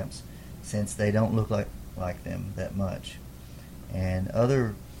actual tramps, since they don't look like them that much. And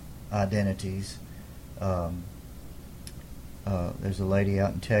other identities, there's a lady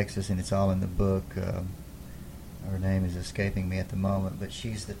out in Texas, and it's all in the book. Her name is escaping me at the moment, but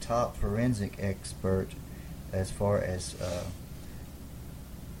she's the top forensic expert as far as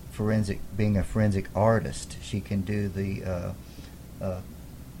being a forensic artist. She can do the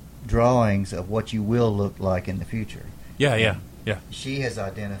drawings of what you will look like in the future. Yeah. She has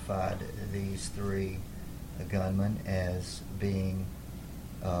identified these 3 gunmen as being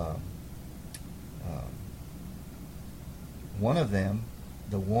one of them,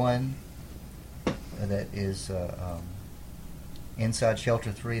 the one that is inside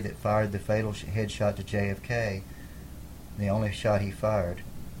Shelter 3 that fired the fatal headshot to JFK. The only shot he fired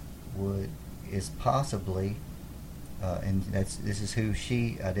is possibly, and this is who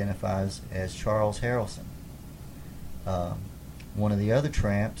she identifies as, Charles Harrelson. One of the other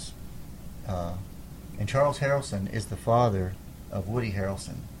tramps, and Charles Harrelson is the father of Woody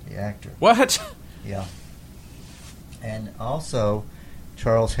Harrelson, the actor. What? Yeah. And also,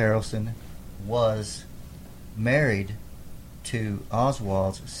 Charles Harrelson was married to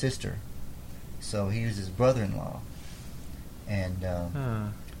Oswald's sister, so he was his brother-in-law. And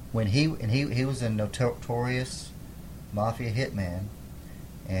when he was a notorious mafia hitman,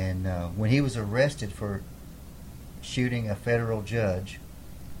 and when he was arrested for shooting a federal judge,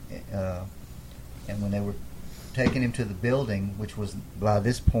 and when they were taking him to the building, which was by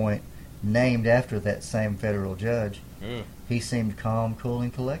this point named after that same federal judge, he seemed calm, cool,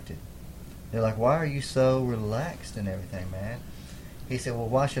 and collected. They're like, "Why are you so relaxed and everything, man?" He said, "Well,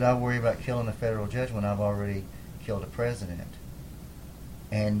 why should I worry about killing a federal judge when I've already killed a president?"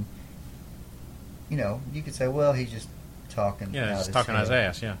 And you could say, "Well, he's just talking." Yeah, out he's his talking out his head.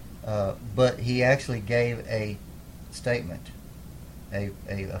 ass. Yeah. But he actually gave a statement, a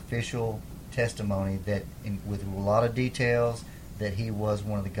official testimony that, with a lot of details, that he was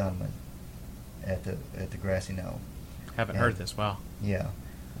one of the gunmen at the Grassy Knoll. Haven't heard this. Wow. Yeah.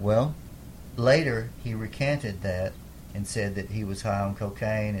 Well, later he recanted that and said that he was high on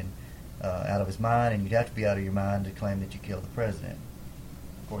cocaine out of his mind, and you'd have to be out of your mind to claim that you killed the president.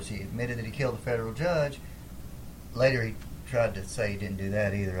 Of course, he admitted that he killed the federal judge. Later, he tried to say he didn't do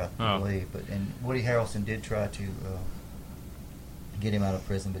that either, I believe. And Woody Harrelson did try to get him out of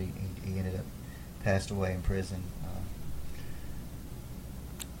prison, but he ended up passed away in prison.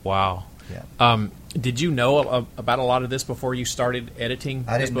 Wow. Yeah. Did you know about a lot of this before you started editing?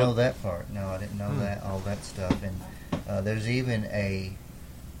 I didn't this book? know that part. No, I didn't know all that stuff. And there's even a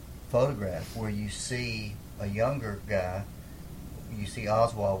photograph where you see a younger guy. You see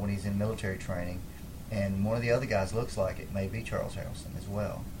Oswald when he's in military training, and one of the other guys looks like it may be Charles Harrelson as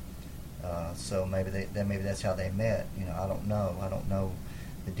well. So maybe that's how they met. I don't know. I don't know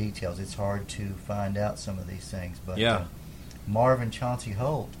the details. It's hard to find out some of these things. But Marvin Chauncey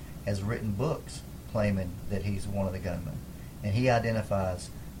Holt has written books claiming that he's one of the gunmen, and he identifies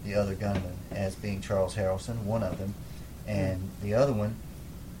the other gunman as being Charles Harrelson, one of them, and the other one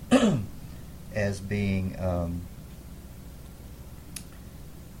as being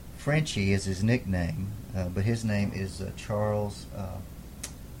Frenchie is his nickname, but his name is Charles,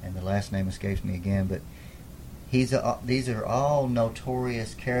 and the last name escapes me again, but these are all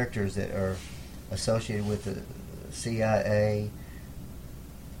notorious characters that are associated with the CIA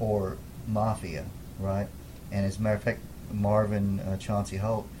or Mafia, right? And as a matter of fact, Marvin Chauncey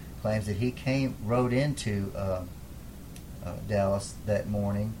Holt claims that he rode into Dallas that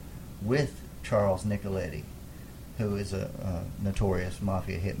morning with Charles Nicoletti, who is a notorious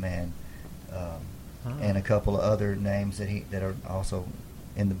Mafia hitman, and a couple of other names that are also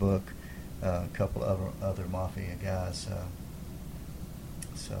in the book, a couple of other Mafia guys.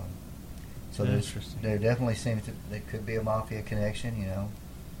 So there definitely seems there could be a Mafia connection,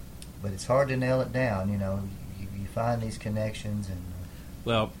 but it's hard to nail it down. You find these connections and.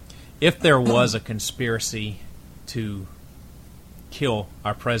 Well, if there was a conspiracy to kill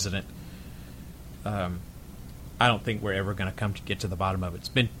our president, I don't think we're ever going to get to the bottom of it.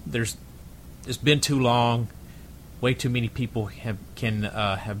 It's been too long. Way too many people have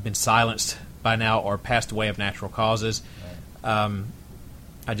been silenced by now or passed away of natural causes. Right.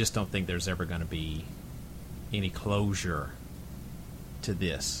 I just don't think there's ever going to be any closure to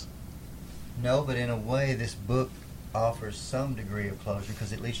this. No, but in a way, this book offers some degree of closure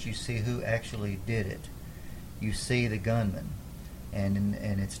because at least you see who actually did it. You see the gunman, and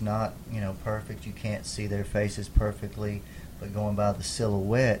it's not perfect. You can't see their faces perfectly, but going by the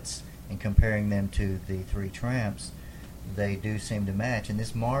silhouettes and comparing them to the three tramps, they do seem to match. And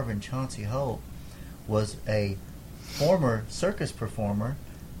this Marvin Chauncey Holt was a former circus performer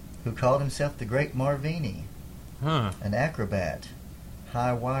who called himself the Great Marvini, an acrobat,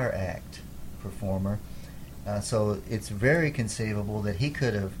 high wire act performer. So it's very conceivable that he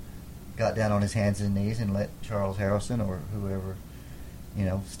could have got down on his hands and knees and let Charles Harrelson or whoever,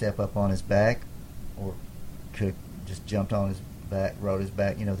 step up on his back, or could just jumped on his back, rode his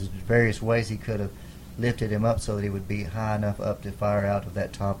back. There's various ways he could have lifted him up so that he would be high enough up to fire out of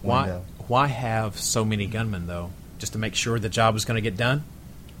that top window. Why have so many gunmen, though? Just to make sure the job was going to get done?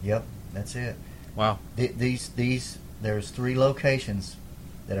 Yep, that's it. Wow. There's 3 locations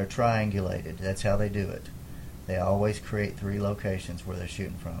that are triangulated. That's how they do it. They always create 3 locations where they're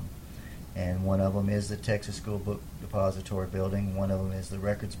shooting from. And one of them is the Texas School Book Depository building, one of them is the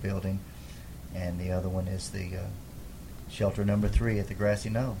Records building, and the other one is the shelter number 3 at the Grassy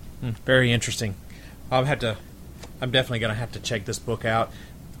Knoll. Very interesting. I'm definitely going to have to check this book out.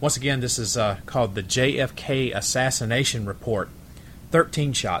 Once again, this is called the JFK Assassination Report.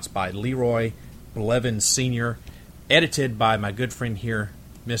 13 Shots by Leroy Blevins Sr., edited by my good friend here,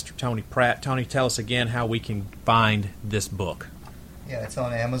 Mr. Tony Pratt. Tony, tell us again how we can find this book. Yeah, it's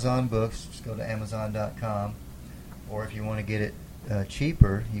on Amazon Books. Just go to Amazon.com. Or if you want to get it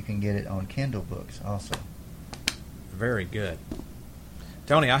cheaper, you can get it on Kindle Books also. Very good.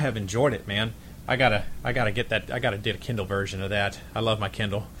 Tony, I have enjoyed it, man. I gotta get that. I gotta get a Kindle version of that. I love my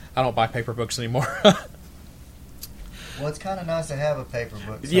Kindle. I don't buy paper books anymore. Well, it's kind of nice to have a paper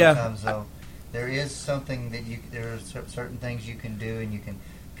book sometimes, though. There is something that there are certain things you can do, and you can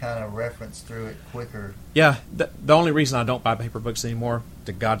kind of reference through it quicker. Yeah, the only reason I don't buy paper books anymore,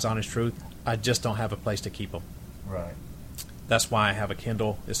 to God's honest truth, I just don't have a place to keep them. Right. That's why I have a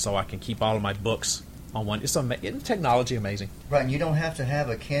Kindle, is so I can keep all of my books on one. Isn't technology amazing? Right, and you don't have to have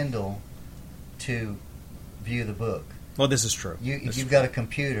a Kindle to view the book. Well, this is true. If you've got a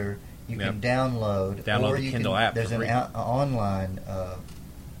computer, you can download or the Kindle app. There's an online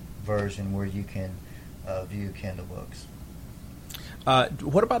version where you can view Kindle books.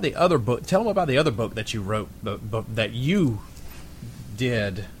 What about the other book? Tell them about the other book that you wrote, that you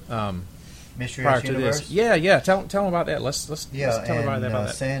did. Well, Mystery prior Us to Universe? this. Yeah. Tell them about that. Let's tell everybody about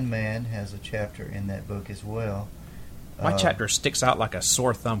that. Sandman has a chapter in that book as well. My chapter sticks out like a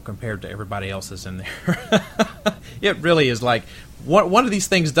sore thumb compared to everybody else's in there. It really is like, one of these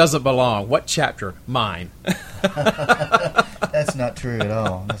things doesn't belong. What chapter? Mine. That's not true at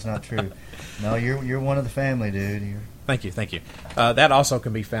all. That's not true. No, you're one of the family, dude. Thank you. That also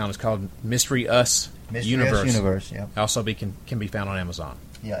can be found. It's called Mystery Us Universe. Universe, yeah. Also can be found on Amazon.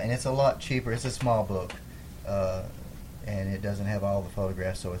 Yeah, and it's a lot cheaper. It's a small book, and it doesn't have all the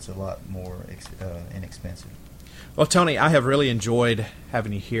photographs, so it's a lot more inexpensive. Well, Tony, I have really enjoyed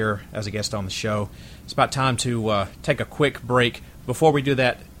having you here as a guest on the show. It's about time to take a quick break. Before we do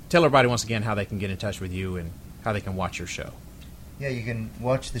that, tell everybody once again how they can get in touch with you and how they can watch your show. Yeah, you can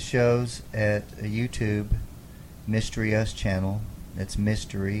watch the shows at YouTube Mystery Us channel. That's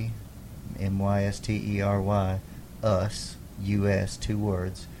Mystery, Mystery, Us, US, 2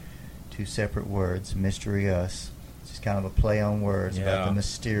 words, 2 separate words, Mystery Us. It's just kind of a play on words about the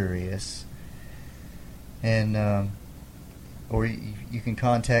mysterious. And or you can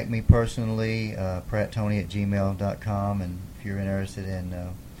contact me personally, PrattTony@gmail.com, and if you're interested in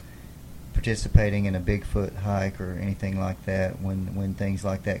participating in a Bigfoot hike or anything like that, when things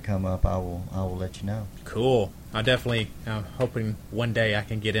like that come up, I will let you know. Cool. I definitely am hoping one day I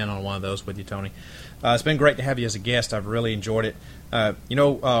can get in on one of those with you, Tony. It's been great to have you as a guest. I've really enjoyed it. One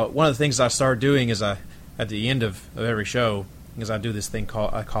of the things I started doing is at the end of every show is I do this thing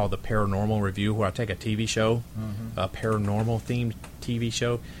I call the Paranormal Review, where I take a TV show, a paranormal themed TV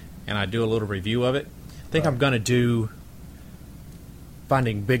show, and I do a little review of it. I think I'm going to do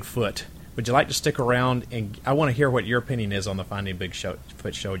Finding Bigfoot. Would you like to stick around? And I want to hear what your opinion is on the Finding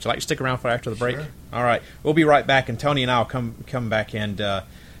Bigfoot show. Would you like to stick around for after the break? Sure. All right. We'll be right back, and Tony and I will come back and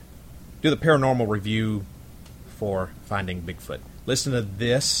do the paranormal review for Finding Bigfoot. Listen to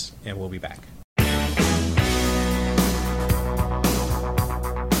this, and we'll be back.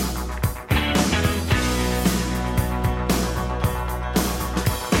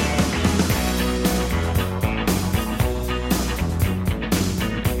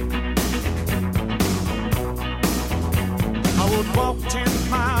 Walk 10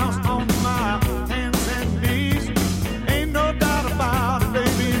 miles on my hands and knees. Ain't no doubt about it,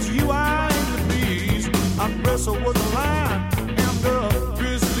 baby, it's you I aim to please. I wrestle with a lion and a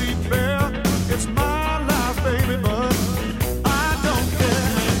grizzly bear.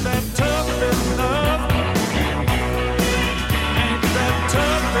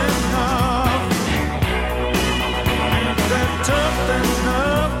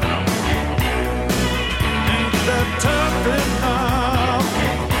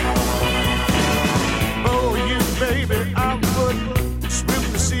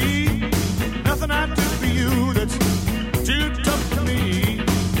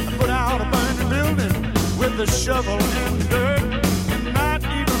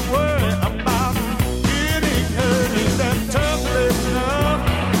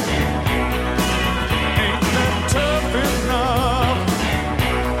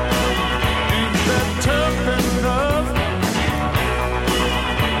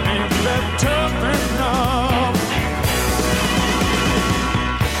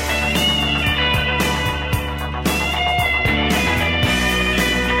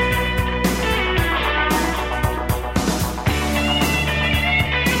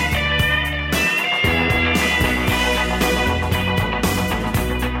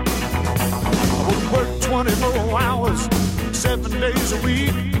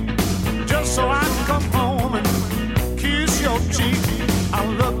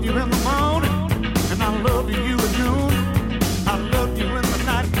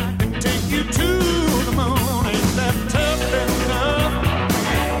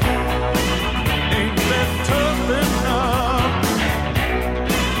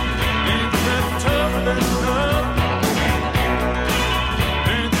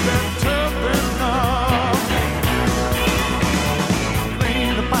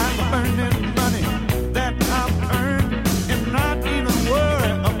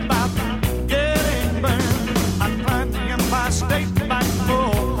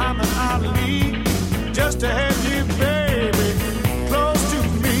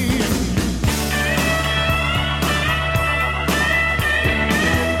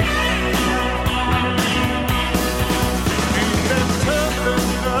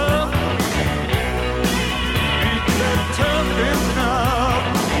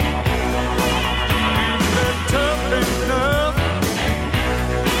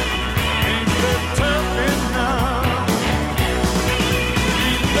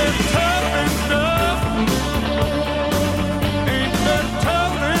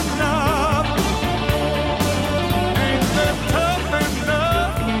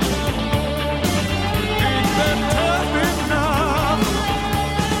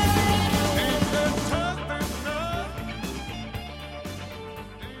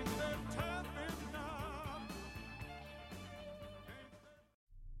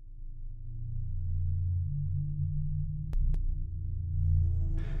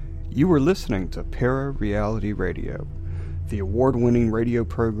 You were listening to Para-Reality Radio, the award-winning radio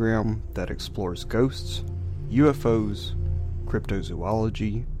program that explores ghosts, UFOs,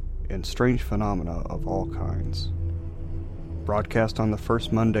 cryptozoology, and strange phenomena of all kinds. Broadcast on the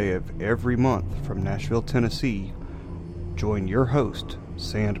first Monday of every month from Nashville, Tennessee, join your host,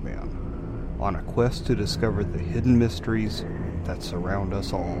 Sandman, on a quest to discover the hidden mysteries that surround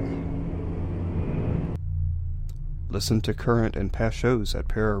us all. Listen to current and past shows at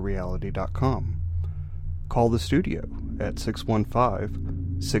parareality.com. Call the studio at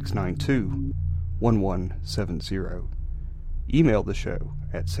 615-692-1170. Email the show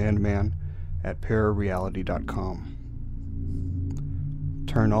at sandman@parareality.com.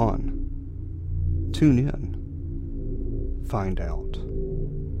 Turn on. Tune in. Find out.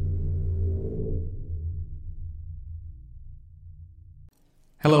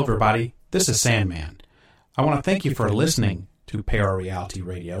 Hello, everybody. This is Sandman. I want to thank you for listening to Para-Reality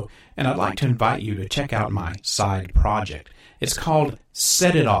Radio, and I'd like to invite you to check out my side project. It's called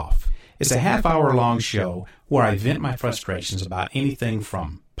Set It Off. It's a half-hour-long show where I vent my frustrations about anything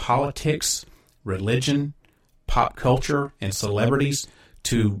from politics, religion, pop culture, and celebrities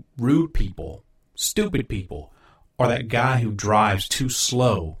to rude people, stupid people, or that guy who drives too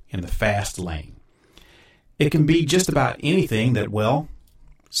slow in the fast lane. It can be just about anything that, well,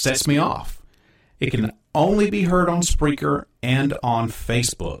 sets me off. It can only be heard on Spreaker and on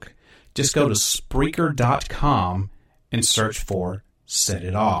Facebook. Just go to Spreaker.com and search for Set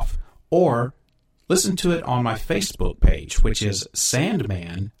It Off. Or listen to it on my Facebook page, which is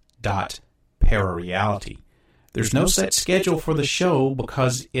sandman.parareality. There's no set schedule for the show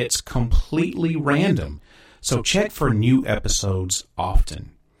because it's completely random. So check for new episodes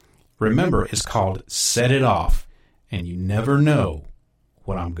often. Remember, it's called Set It Off, and you never know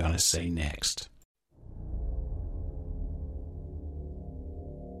what I'm going to say next.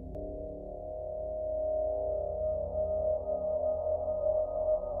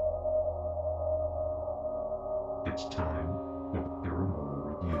 It's time for the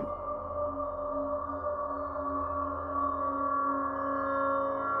Paranormal Review.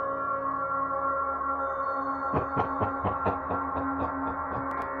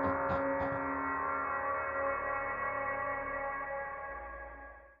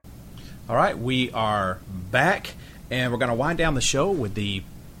 All right, we are back, and we're going to wind down the show with the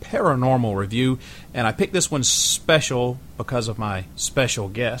Paranormal Review, and I picked this one special because of my special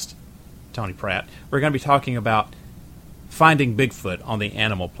guest, Tony Pratt. We're going to be talking about finding Bigfoot on the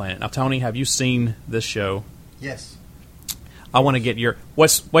Animal Planet. Now, Tony, have you seen this show? Yes. I want to get your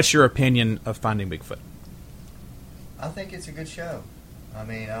what's your opinion of finding Bigfoot? I think it's a good show. I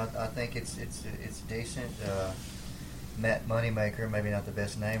mean, I think it's decent. Matt Moneymaker, maybe not the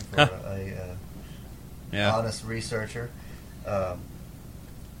best name for a honest researcher,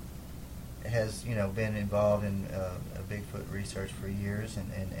 has been involved in Bigfoot research for years,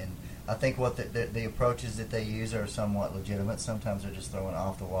 and I think what the approaches that they use are somewhat legitimate. Sometimes they're just throwing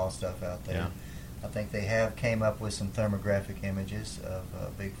off the wall stuff out there. Yeah. I think they have came up with some thermographic images of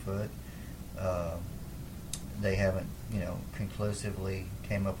Bigfoot. They haven't conclusively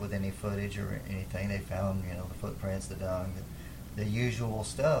came up with any footage or anything. They found the footprints, the dung, the usual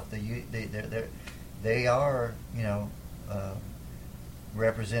stuff. They are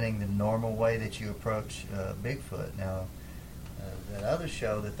representing the normal way that you approach Bigfoot. Now, that other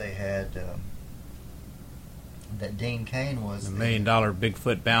show that they had, that Dean Cain was the $1 million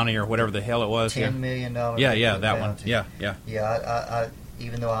Bigfoot bounty or whatever the hell it was. $10 million. Yeah, that bounty. one. Yeah. I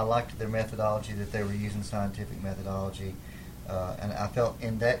even though I liked their methodology, that they were using scientific methodology, and I felt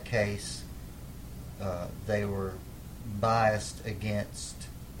in that case they were biased against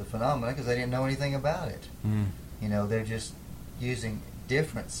the phenomena because they didn't know anything about it. They're just using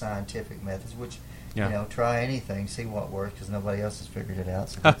different scientific methods, which try anything, see what works, because nobody else has figured it out,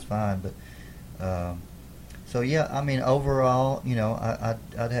 so that's fine. But I mean, overall, I'd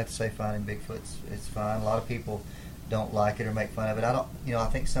have to say finding Bigfoot's it's fine. A lot of people don't like it or make fun of it. I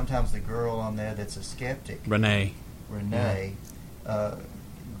think sometimes the girl on there that's a skeptic, Renee,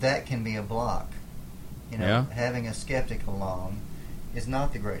 that can be a block. Having a skeptic along is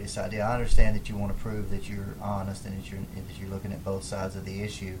not the greatest idea. I understand that you want to prove that you're honest and that you're looking at both sides of the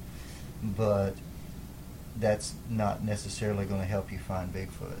issue, but that's not necessarily going to help you find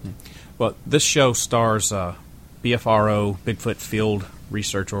Bigfoot. Well, this show stars BFRO, Bigfoot Field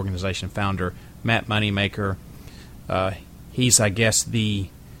Research Organization founder Matt Moneymaker. He's, I guess, he's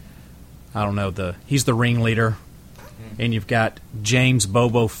the ringleader. And you've got James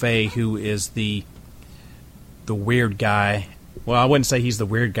Bobo Fay, who is the weird guy. Well, I wouldn't say he's the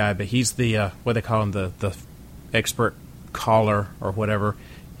weird guy, but he's the what they call him, the expert caller or whatever.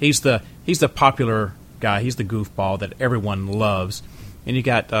 He's the popular guy. He's the goofball that everyone loves. And you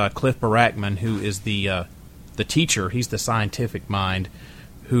got Cliff Barackman, who is the teacher. He's the scientific mind.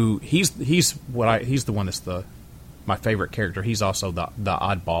 Who he's the one that's my favorite character. He's also the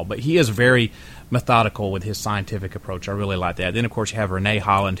oddball, but he is very methodical with his scientific approach. I really like that. Then, of course, you have Renee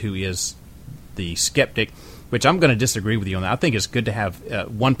Holland, who is the skeptic, which I'm going to disagree with you on that. I think it's good to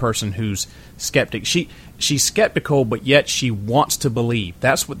have one person who's skeptic. She's skeptical, but yet she wants to believe.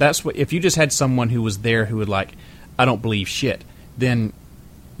 That's what. If you just had someone who was there who would like, I don't believe shit, then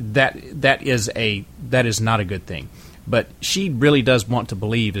that is not a good thing. But she really does want to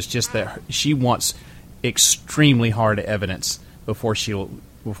believe. It's just that she wants extremely hard evidence before she'll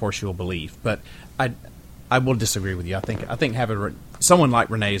believe. But I will disagree with you. I think having someone like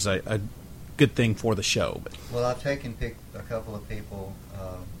Renee is a good thing for the show. But. Well, I've picked a couple of people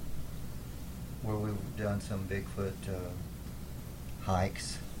where we've done some Bigfoot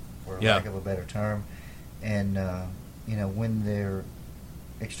hikes, for lack of a better term, and when they're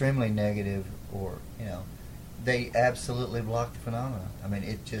extremely negative, or they absolutely block the phenomena. I mean,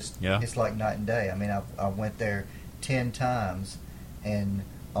 it's like night and day. I mean, I went there 10 times, and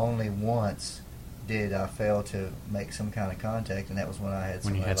only once did I fail to make some kind of contact, and that was when I had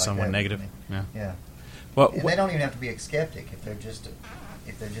when you had someone negative. Yeah. Well, and they don't even have to be a skeptic if they're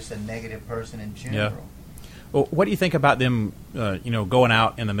just a negative person in general. Yeah. Well, what do you think about them? Going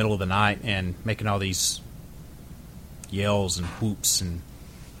out in the middle of the night and making all these yells and whoops and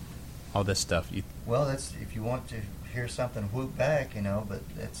all this stuff. Well, that's if you want to hear something whoop back, but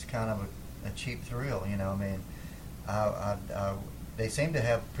that's kind of a cheap thrill, I mean, they seem to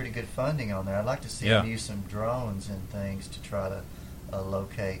have pretty good funding on there. I'd like to see them use some drones and things to try to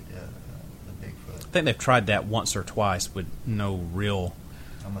locate the Bigfoot. I think they've tried that once or twice with no real,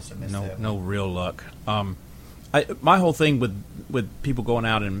 I must have missed that no real luck. My whole thing with people going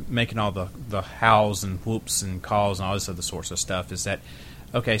out and making all the howls and whoops and calls and all this other sorts of stuff is that,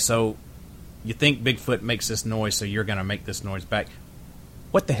 okay, so you think Bigfoot makes this noise, so you're going to make this noise back.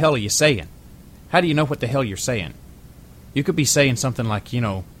 What the hell are you saying? How do you know what the hell you're saying? You could be saying something like,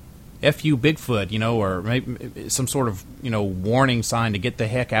 F you Bigfoot, or maybe some sort of, warning sign to get the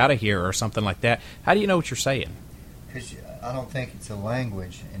heck out of here or something like that. How do you know what you're saying? Because I don't think it's a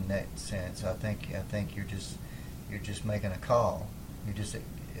language in that sense. I think you're just making a call. You're just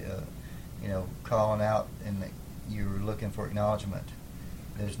calling out, and you're looking for acknowledgement.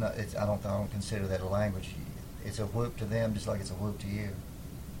 I don't consider that a language. It's a whoop to them, just like it's a whoop to you.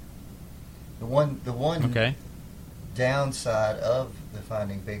 The one okay. downside of the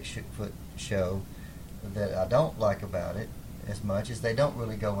Finding Bigfoot show that I don't like about it as much is they don't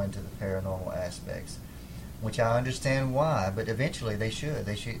really go into the paranormal aspects, which I understand why. But eventually they should.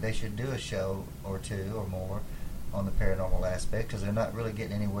 They should do a show or two or more on the paranormal aspect, because they're not really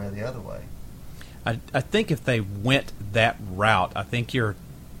getting anywhere the other way. I think if they went that route, I think you're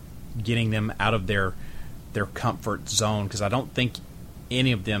getting them out of their comfort zone, because I don't think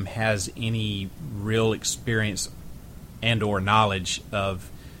any of them has any real experience and or knowledge of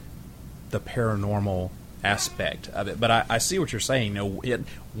the paranormal aspect of it. But I see what you're saying.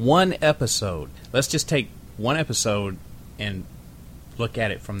 One episode, let's just take one episode and look at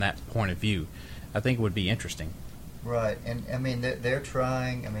it from that point of view. I think it would be interesting. Right, and I mean they're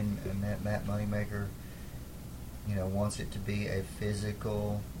trying. I mean, Matt Moneymaker, wants it to be a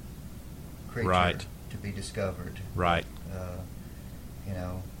physical creature to be discovered. Right.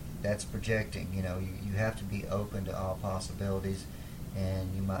 That's projecting. You have to be open to all possibilities,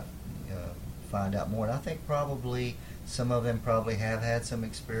 and you might find out more. And I think probably some of them probably have had some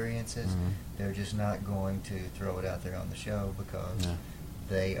experiences. Mm-hmm. They're just not going to throw it out there on the show because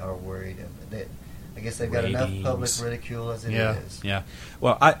they are worried that. I guess they've got enough public ridicule as it is. Yeah.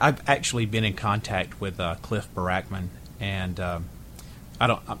 Well, I've actually been in contact with Cliff Barackman, and let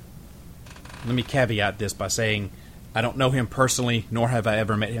me caveat this by saying I don't know him personally, nor have I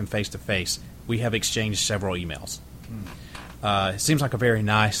ever met him face to face. We have exchanged several emails. It seems like a very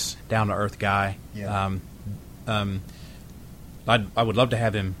nice, down to earth guy. Yeah. I would love to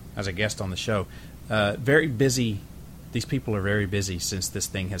have him as a guest on the show. Very busy. These people are very busy since this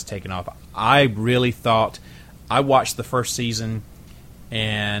thing has taken off. I really thought, I watched the first season,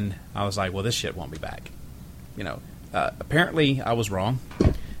 and I was like, well, this shit won't be back. Apparently I was wrong.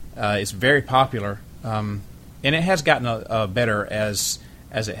 It's very popular, and it has gotten better as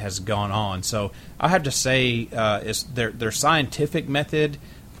it has gone on. So I have to say, it's their scientific method,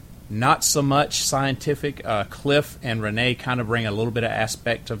 not so much scientific. Cliff and Renee kind of bring a little bit of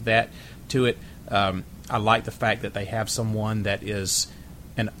aspect of that to it. I like the fact that they have someone that is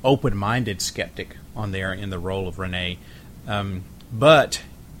an open-minded skeptic on there in the role of Renee. But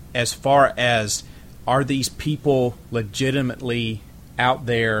as far as, are these people legitimately out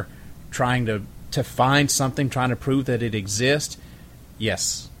there trying to find something, trying to prove that it exists?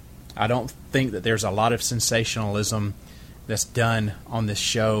 Yes. I don't think that there's a lot of sensationalism that's done on this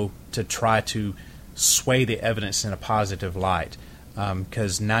show to try to sway the evidence in a positive light,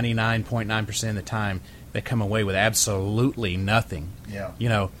 because 99.9% of the time they come away with absolutely nothing. Yeah.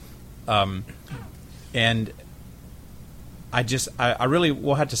 And I really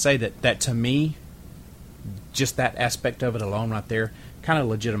will have to say that to me, just that aspect of it alone right there kind of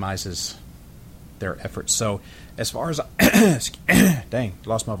legitimizes their efforts. So as far as dang,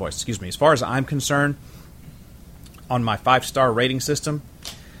 lost my voice. Excuse me. As far as I'm concerned, on my 5-star rating system,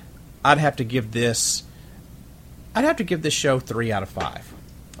 I'd have to give this show 3 out of 5.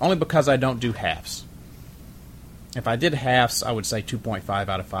 Only because I don't do halves. If I did halves, I would say 2.5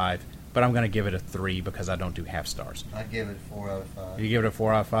 out of 5. But I'm going to give it a 3 because I don't do half stars. I'd give it 4 out of 5. You give it a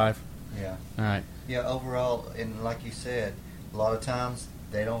 4 out of 5? Yeah. All right. Yeah, overall, and like you said, a lot of times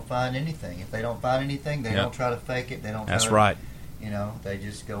they don't find anything. If they don't find anything, they don't try to fake it. They don't. That's right. They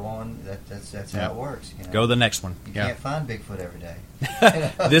just go on. That's how it works. Go to the next one. You can't find Bigfoot every day.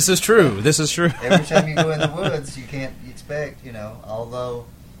 This is true. This is true. Every time you go in the woods, you can't expect. Although,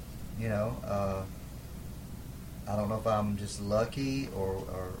 I don't know if I'm just lucky or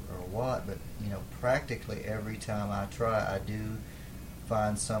what, but practically every time I try, I do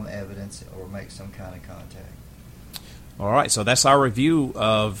find some evidence or make some kind of contact. All right, so that's our review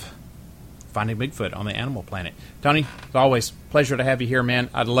of Finding Bigfoot on the Animal Planet. Tony, as always, pleasure to have you here, man.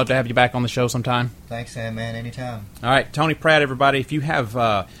 I'd love to have you back on the show sometime. Thanks, Sam, man. Anytime. All right, Tony Pratt, everybody. If you have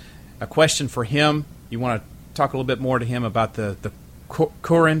a question for him, you want to talk a little bit more to him about the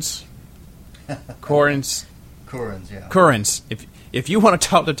Kurans. Kurans, yeah. Kurans. If you want to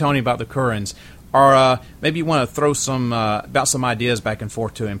talk to Tony about the Kurans, or maybe you want to throw some ideas back and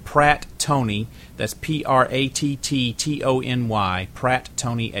forth to him, Pratt Tony, that's PRATTTONY, Pratt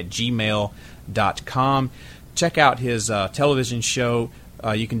Tony at gmail.com. Check out his television show.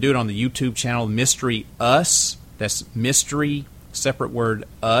 You can do it on the YouTube channel, Mystery Us. That's Mystery, separate word,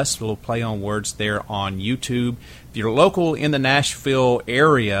 Us, a little play on words there on YouTube. If you're local in the Nashville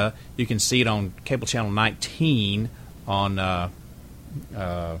area, you can see it on cable channel 19 on...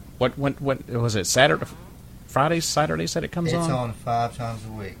 what was it? Saturdays that it comes on? It's on 5 times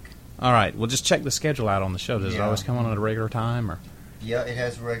a week. All right. Well, just check the schedule out on the show. Does it always come on at a regular time? Or? Yeah, it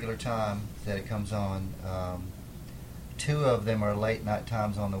has a regular time that it comes on. 2 of them are late night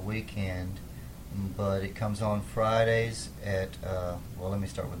times on the weekend, but it comes on Fridays at, let me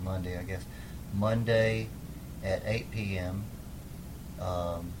start with Monday, I guess. Monday at 8 p.m.,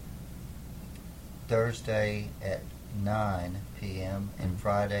 Thursday at 9 p.m. and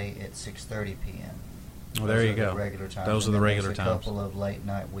Friday at 6:30 p.m. Well, there you go. Regular times. Those are the regular times. A couple of late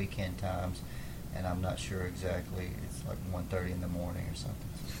night weekend times, and I'm not sure exactly. It's like 1:30 in the morning or something.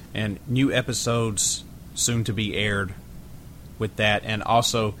 And new episodes soon to be aired with that. And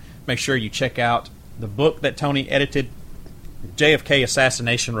also make sure you check out the book that Tony edited, JFK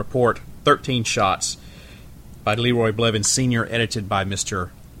Assassination Report, 13 Shots, by Leroy Blevins Sr., edited by Mr.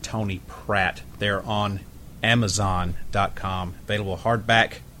 Tony Pratt. They're on Amazon.com. Available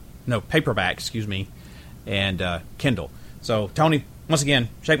paperback, and Kindle. So, Tony, once again,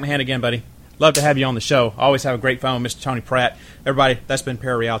 shake my hand again, buddy. Love to have you on the show. Always have a great fun with Mr. Tony Pratt. Everybody, that's been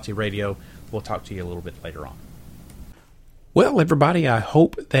Parareality Radio. We'll talk to you a little bit later on. Well, everybody, I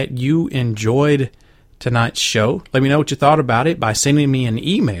hope that you enjoyed tonight's show. Let me know what you thought about it by sending me an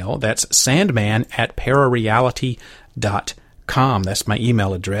email. That's sandman@parareality.com. That's my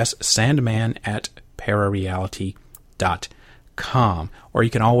email address, sandman@parareality.com. Or you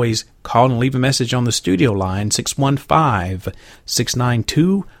can always call and leave a message on the studio line,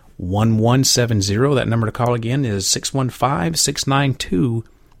 615-692-1170. That number to call again is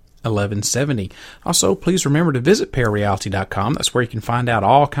 615-692-1170. Also, please remember to visit parareality.com. That's where you can find out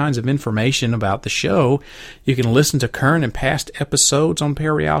all kinds of information about the show. You can listen to current and past episodes on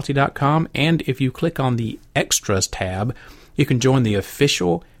parareality.com, and if you click on the Extras tab, you can join the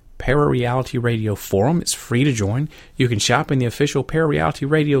official Parareality Radio forum. It's free to join. You can shop in the official Parareality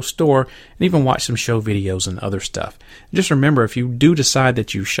Radio store and even watch some show videos and other stuff. Just remember, if you do decide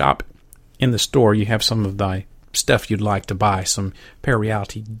that you shop in the store, you have some of the stuff you'd like to buy, some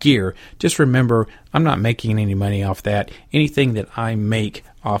Parareality gear, just remember, I'm not making any money off that. Anything that I make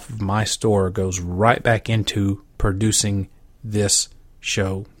off of my store goes right back into producing this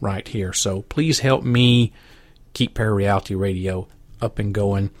show right here. So please help me keep Parareality Radio up and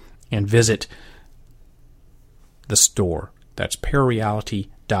going, and visit the store. That's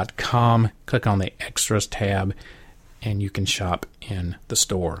parareality.com. Click on the Extras tab and you can shop in the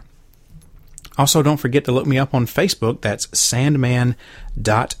store. Also, don't forget to look me up on Facebook. That's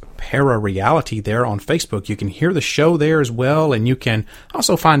sandman.parareality there on Facebook. You can hear the show there as well, and you can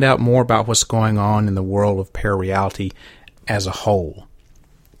also find out more about what's going on in the world of parareality as a whole.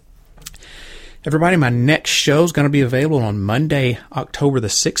 Everybody, my next show is going to be available on Monday, October the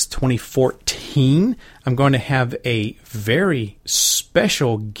 6th, 2014. I'm going to have a very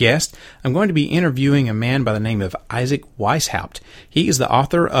special guest. I'm going to be interviewing a man by the name of Isaac Weishaupt. He is the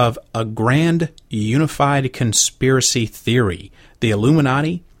author of A Grand Unified Conspiracy Theory, The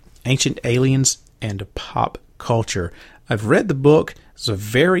Illuminati, Ancient Aliens, and Pop Culture. I've read the book. It's a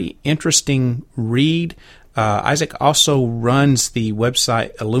very interesting read. Isaac also runs the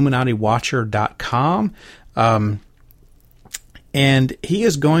website IlluminatiWatcher.com, and he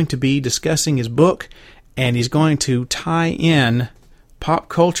is going to be discussing his book, and he's going to tie in pop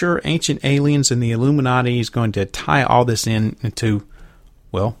culture, ancient aliens, and the Illuminati. He's going to tie all this into,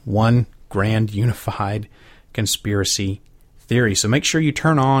 well, one grand unified conspiracy theory. So make sure you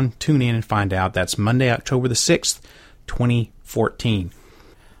tune in and find out. That's Monday, October the 6th, 2014.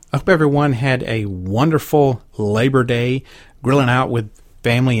 I hope everyone had a wonderful Labor Day, grilling out with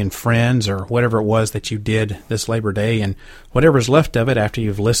family and friends or whatever it was that you did this Labor Day, and whatever's left of it after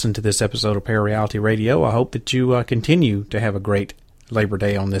you've listened to this episode of Parareality Radio. I hope that you continue to have a great Labor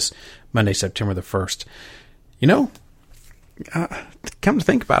Day on this Monday, September the 1st. You know, come to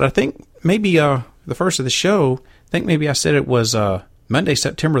think about it, I think maybe the first of the show, I think maybe I said it was Monday,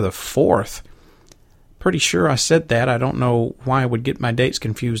 September the 4th. Pretty sure I said that. I don't know why I would get my dates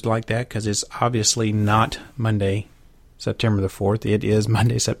confused like that, because it's obviously not Monday, September the 4th. It is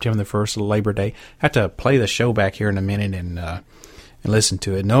Monday, September the 1st, Labor Day. I have to play the show back here in a minute and listen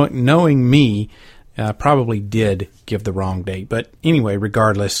to it. Knowing me, probably did give the wrong date. But anyway,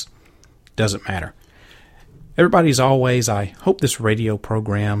 regardless, doesn't matter. Everybody, as always, I hope this radio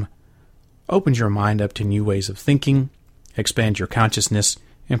program opens your mind up to new ways of thinking, expands your consciousness,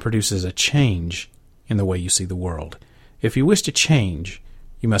 and produces a change in the way you see the world. If you wish to change,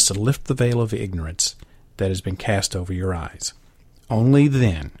 you must lift the veil of ignorance that has been cast over your eyes. Only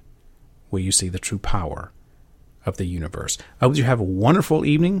then will you see the true power of the universe. I hope you have a wonderful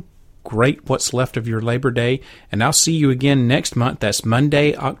evening. Great what's left of your Labor Day. And I'll see you again next month. That's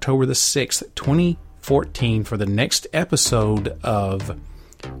Monday, October the 6th, 2014, for the next episode of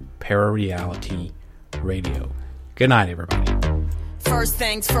Parareality Radio. Good night, everybody. First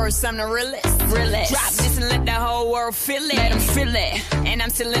things first, I'm the realest. Drop this and let the whole world feel it. Let them feel it. And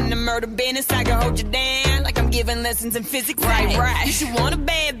I'm still in the murder business. I can hold you down like I'm giving lessons in physics. Right. You should want a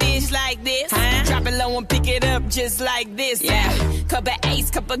bad bitch like this. Drop it low and pick it up just like this. Yeah. Cup of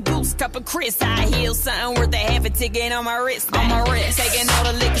Ace, cup of Goose, cup of Chris. I heal something worth a half a ticket on my wrist. Taking all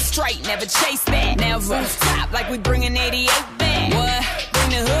the liquor straight, never chase that. Never stop like we bringing 88 back. What?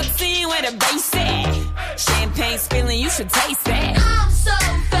 Bring the hooks in where the bass at. Champagne spilling, you should taste that. I'm so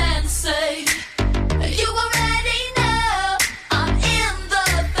fancy. You already know I'm in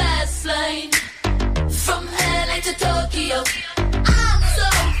the fast lane. From LA to Tokyo, I'm so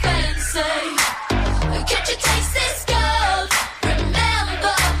fancy. Can't you taste this gold?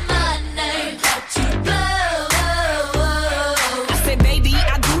 Remember my name, how to blow. I said, baby,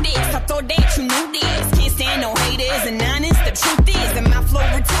 I do this. I thought that you knew this. Can't stand no haters and honest. The truth is that my flow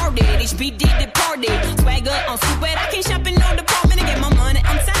retarded. HB did departed. Swagger on stupid. I can't shop in no department to get my money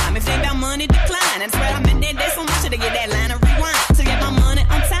on time. If they about money, decline. That's where I'm in there. There's so much to get that line of rewind. To get my money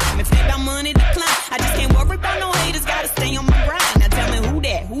on time. If they about money, decline. I just can't worry about no haters. Gotta stay on my grind. Now tell me who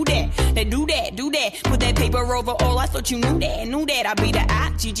that? They do that. Put that paper over all. I thought you knew that. I be the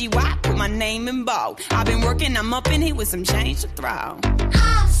I-G-G-Y. Put my name in bold. I've been working. I'm up in here with some change to throw.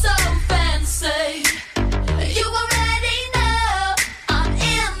 I'm so fancy. You already know I'm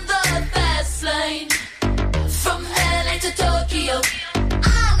in the fast lane. From LA to Tokyo,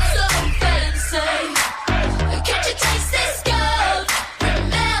 I'm so fancy. Can't you taste this gold?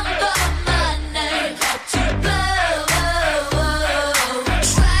 Remember my name, how to blow.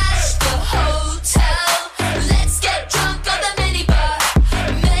 Trash the hotel. Let's get drunk on the minibar.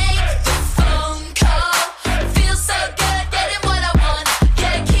 Make the phone call. Feel so good getting what I want.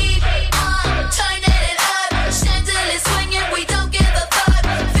 Yeah, keep on turning it up. Chandelier swinging, we don't give a fuck.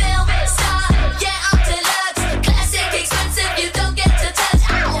 Film star, yeah, I'm deluxe. Classic expensive, you don't get to touch.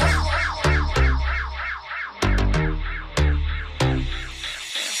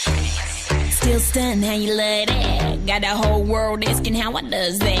 Still stunned how you love that. Got the whole world asking how I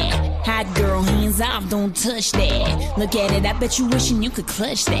does that. Hot girl, hands off, don't touch that. Look at it, I bet you wishing you could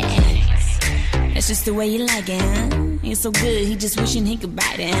clutch that. That's just the way you like it, huh? It's so good, he just wishing he could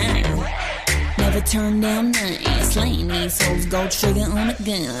bite it, huh? Never turn down none. Slaying these hoes, go trigger on a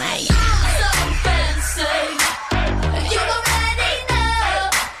gun like. I'm so fancy. You already know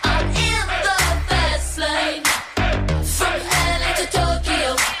I'm in the fast lane. From LA to Tokyo,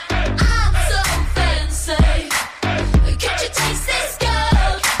 I'm so fancy. Can't you taste this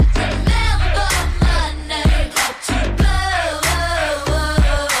gold? Remember my name, how to blow.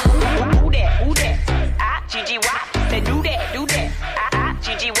 Who that? Ah, GGY. Say do that. Ah,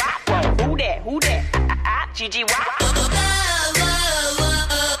 GGY. Who that? Ah, GGY.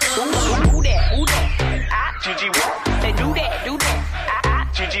 Who that? Ah, GGY. Say do that. Ah,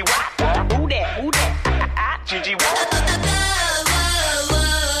 GGY. Who that? Ah, GGY.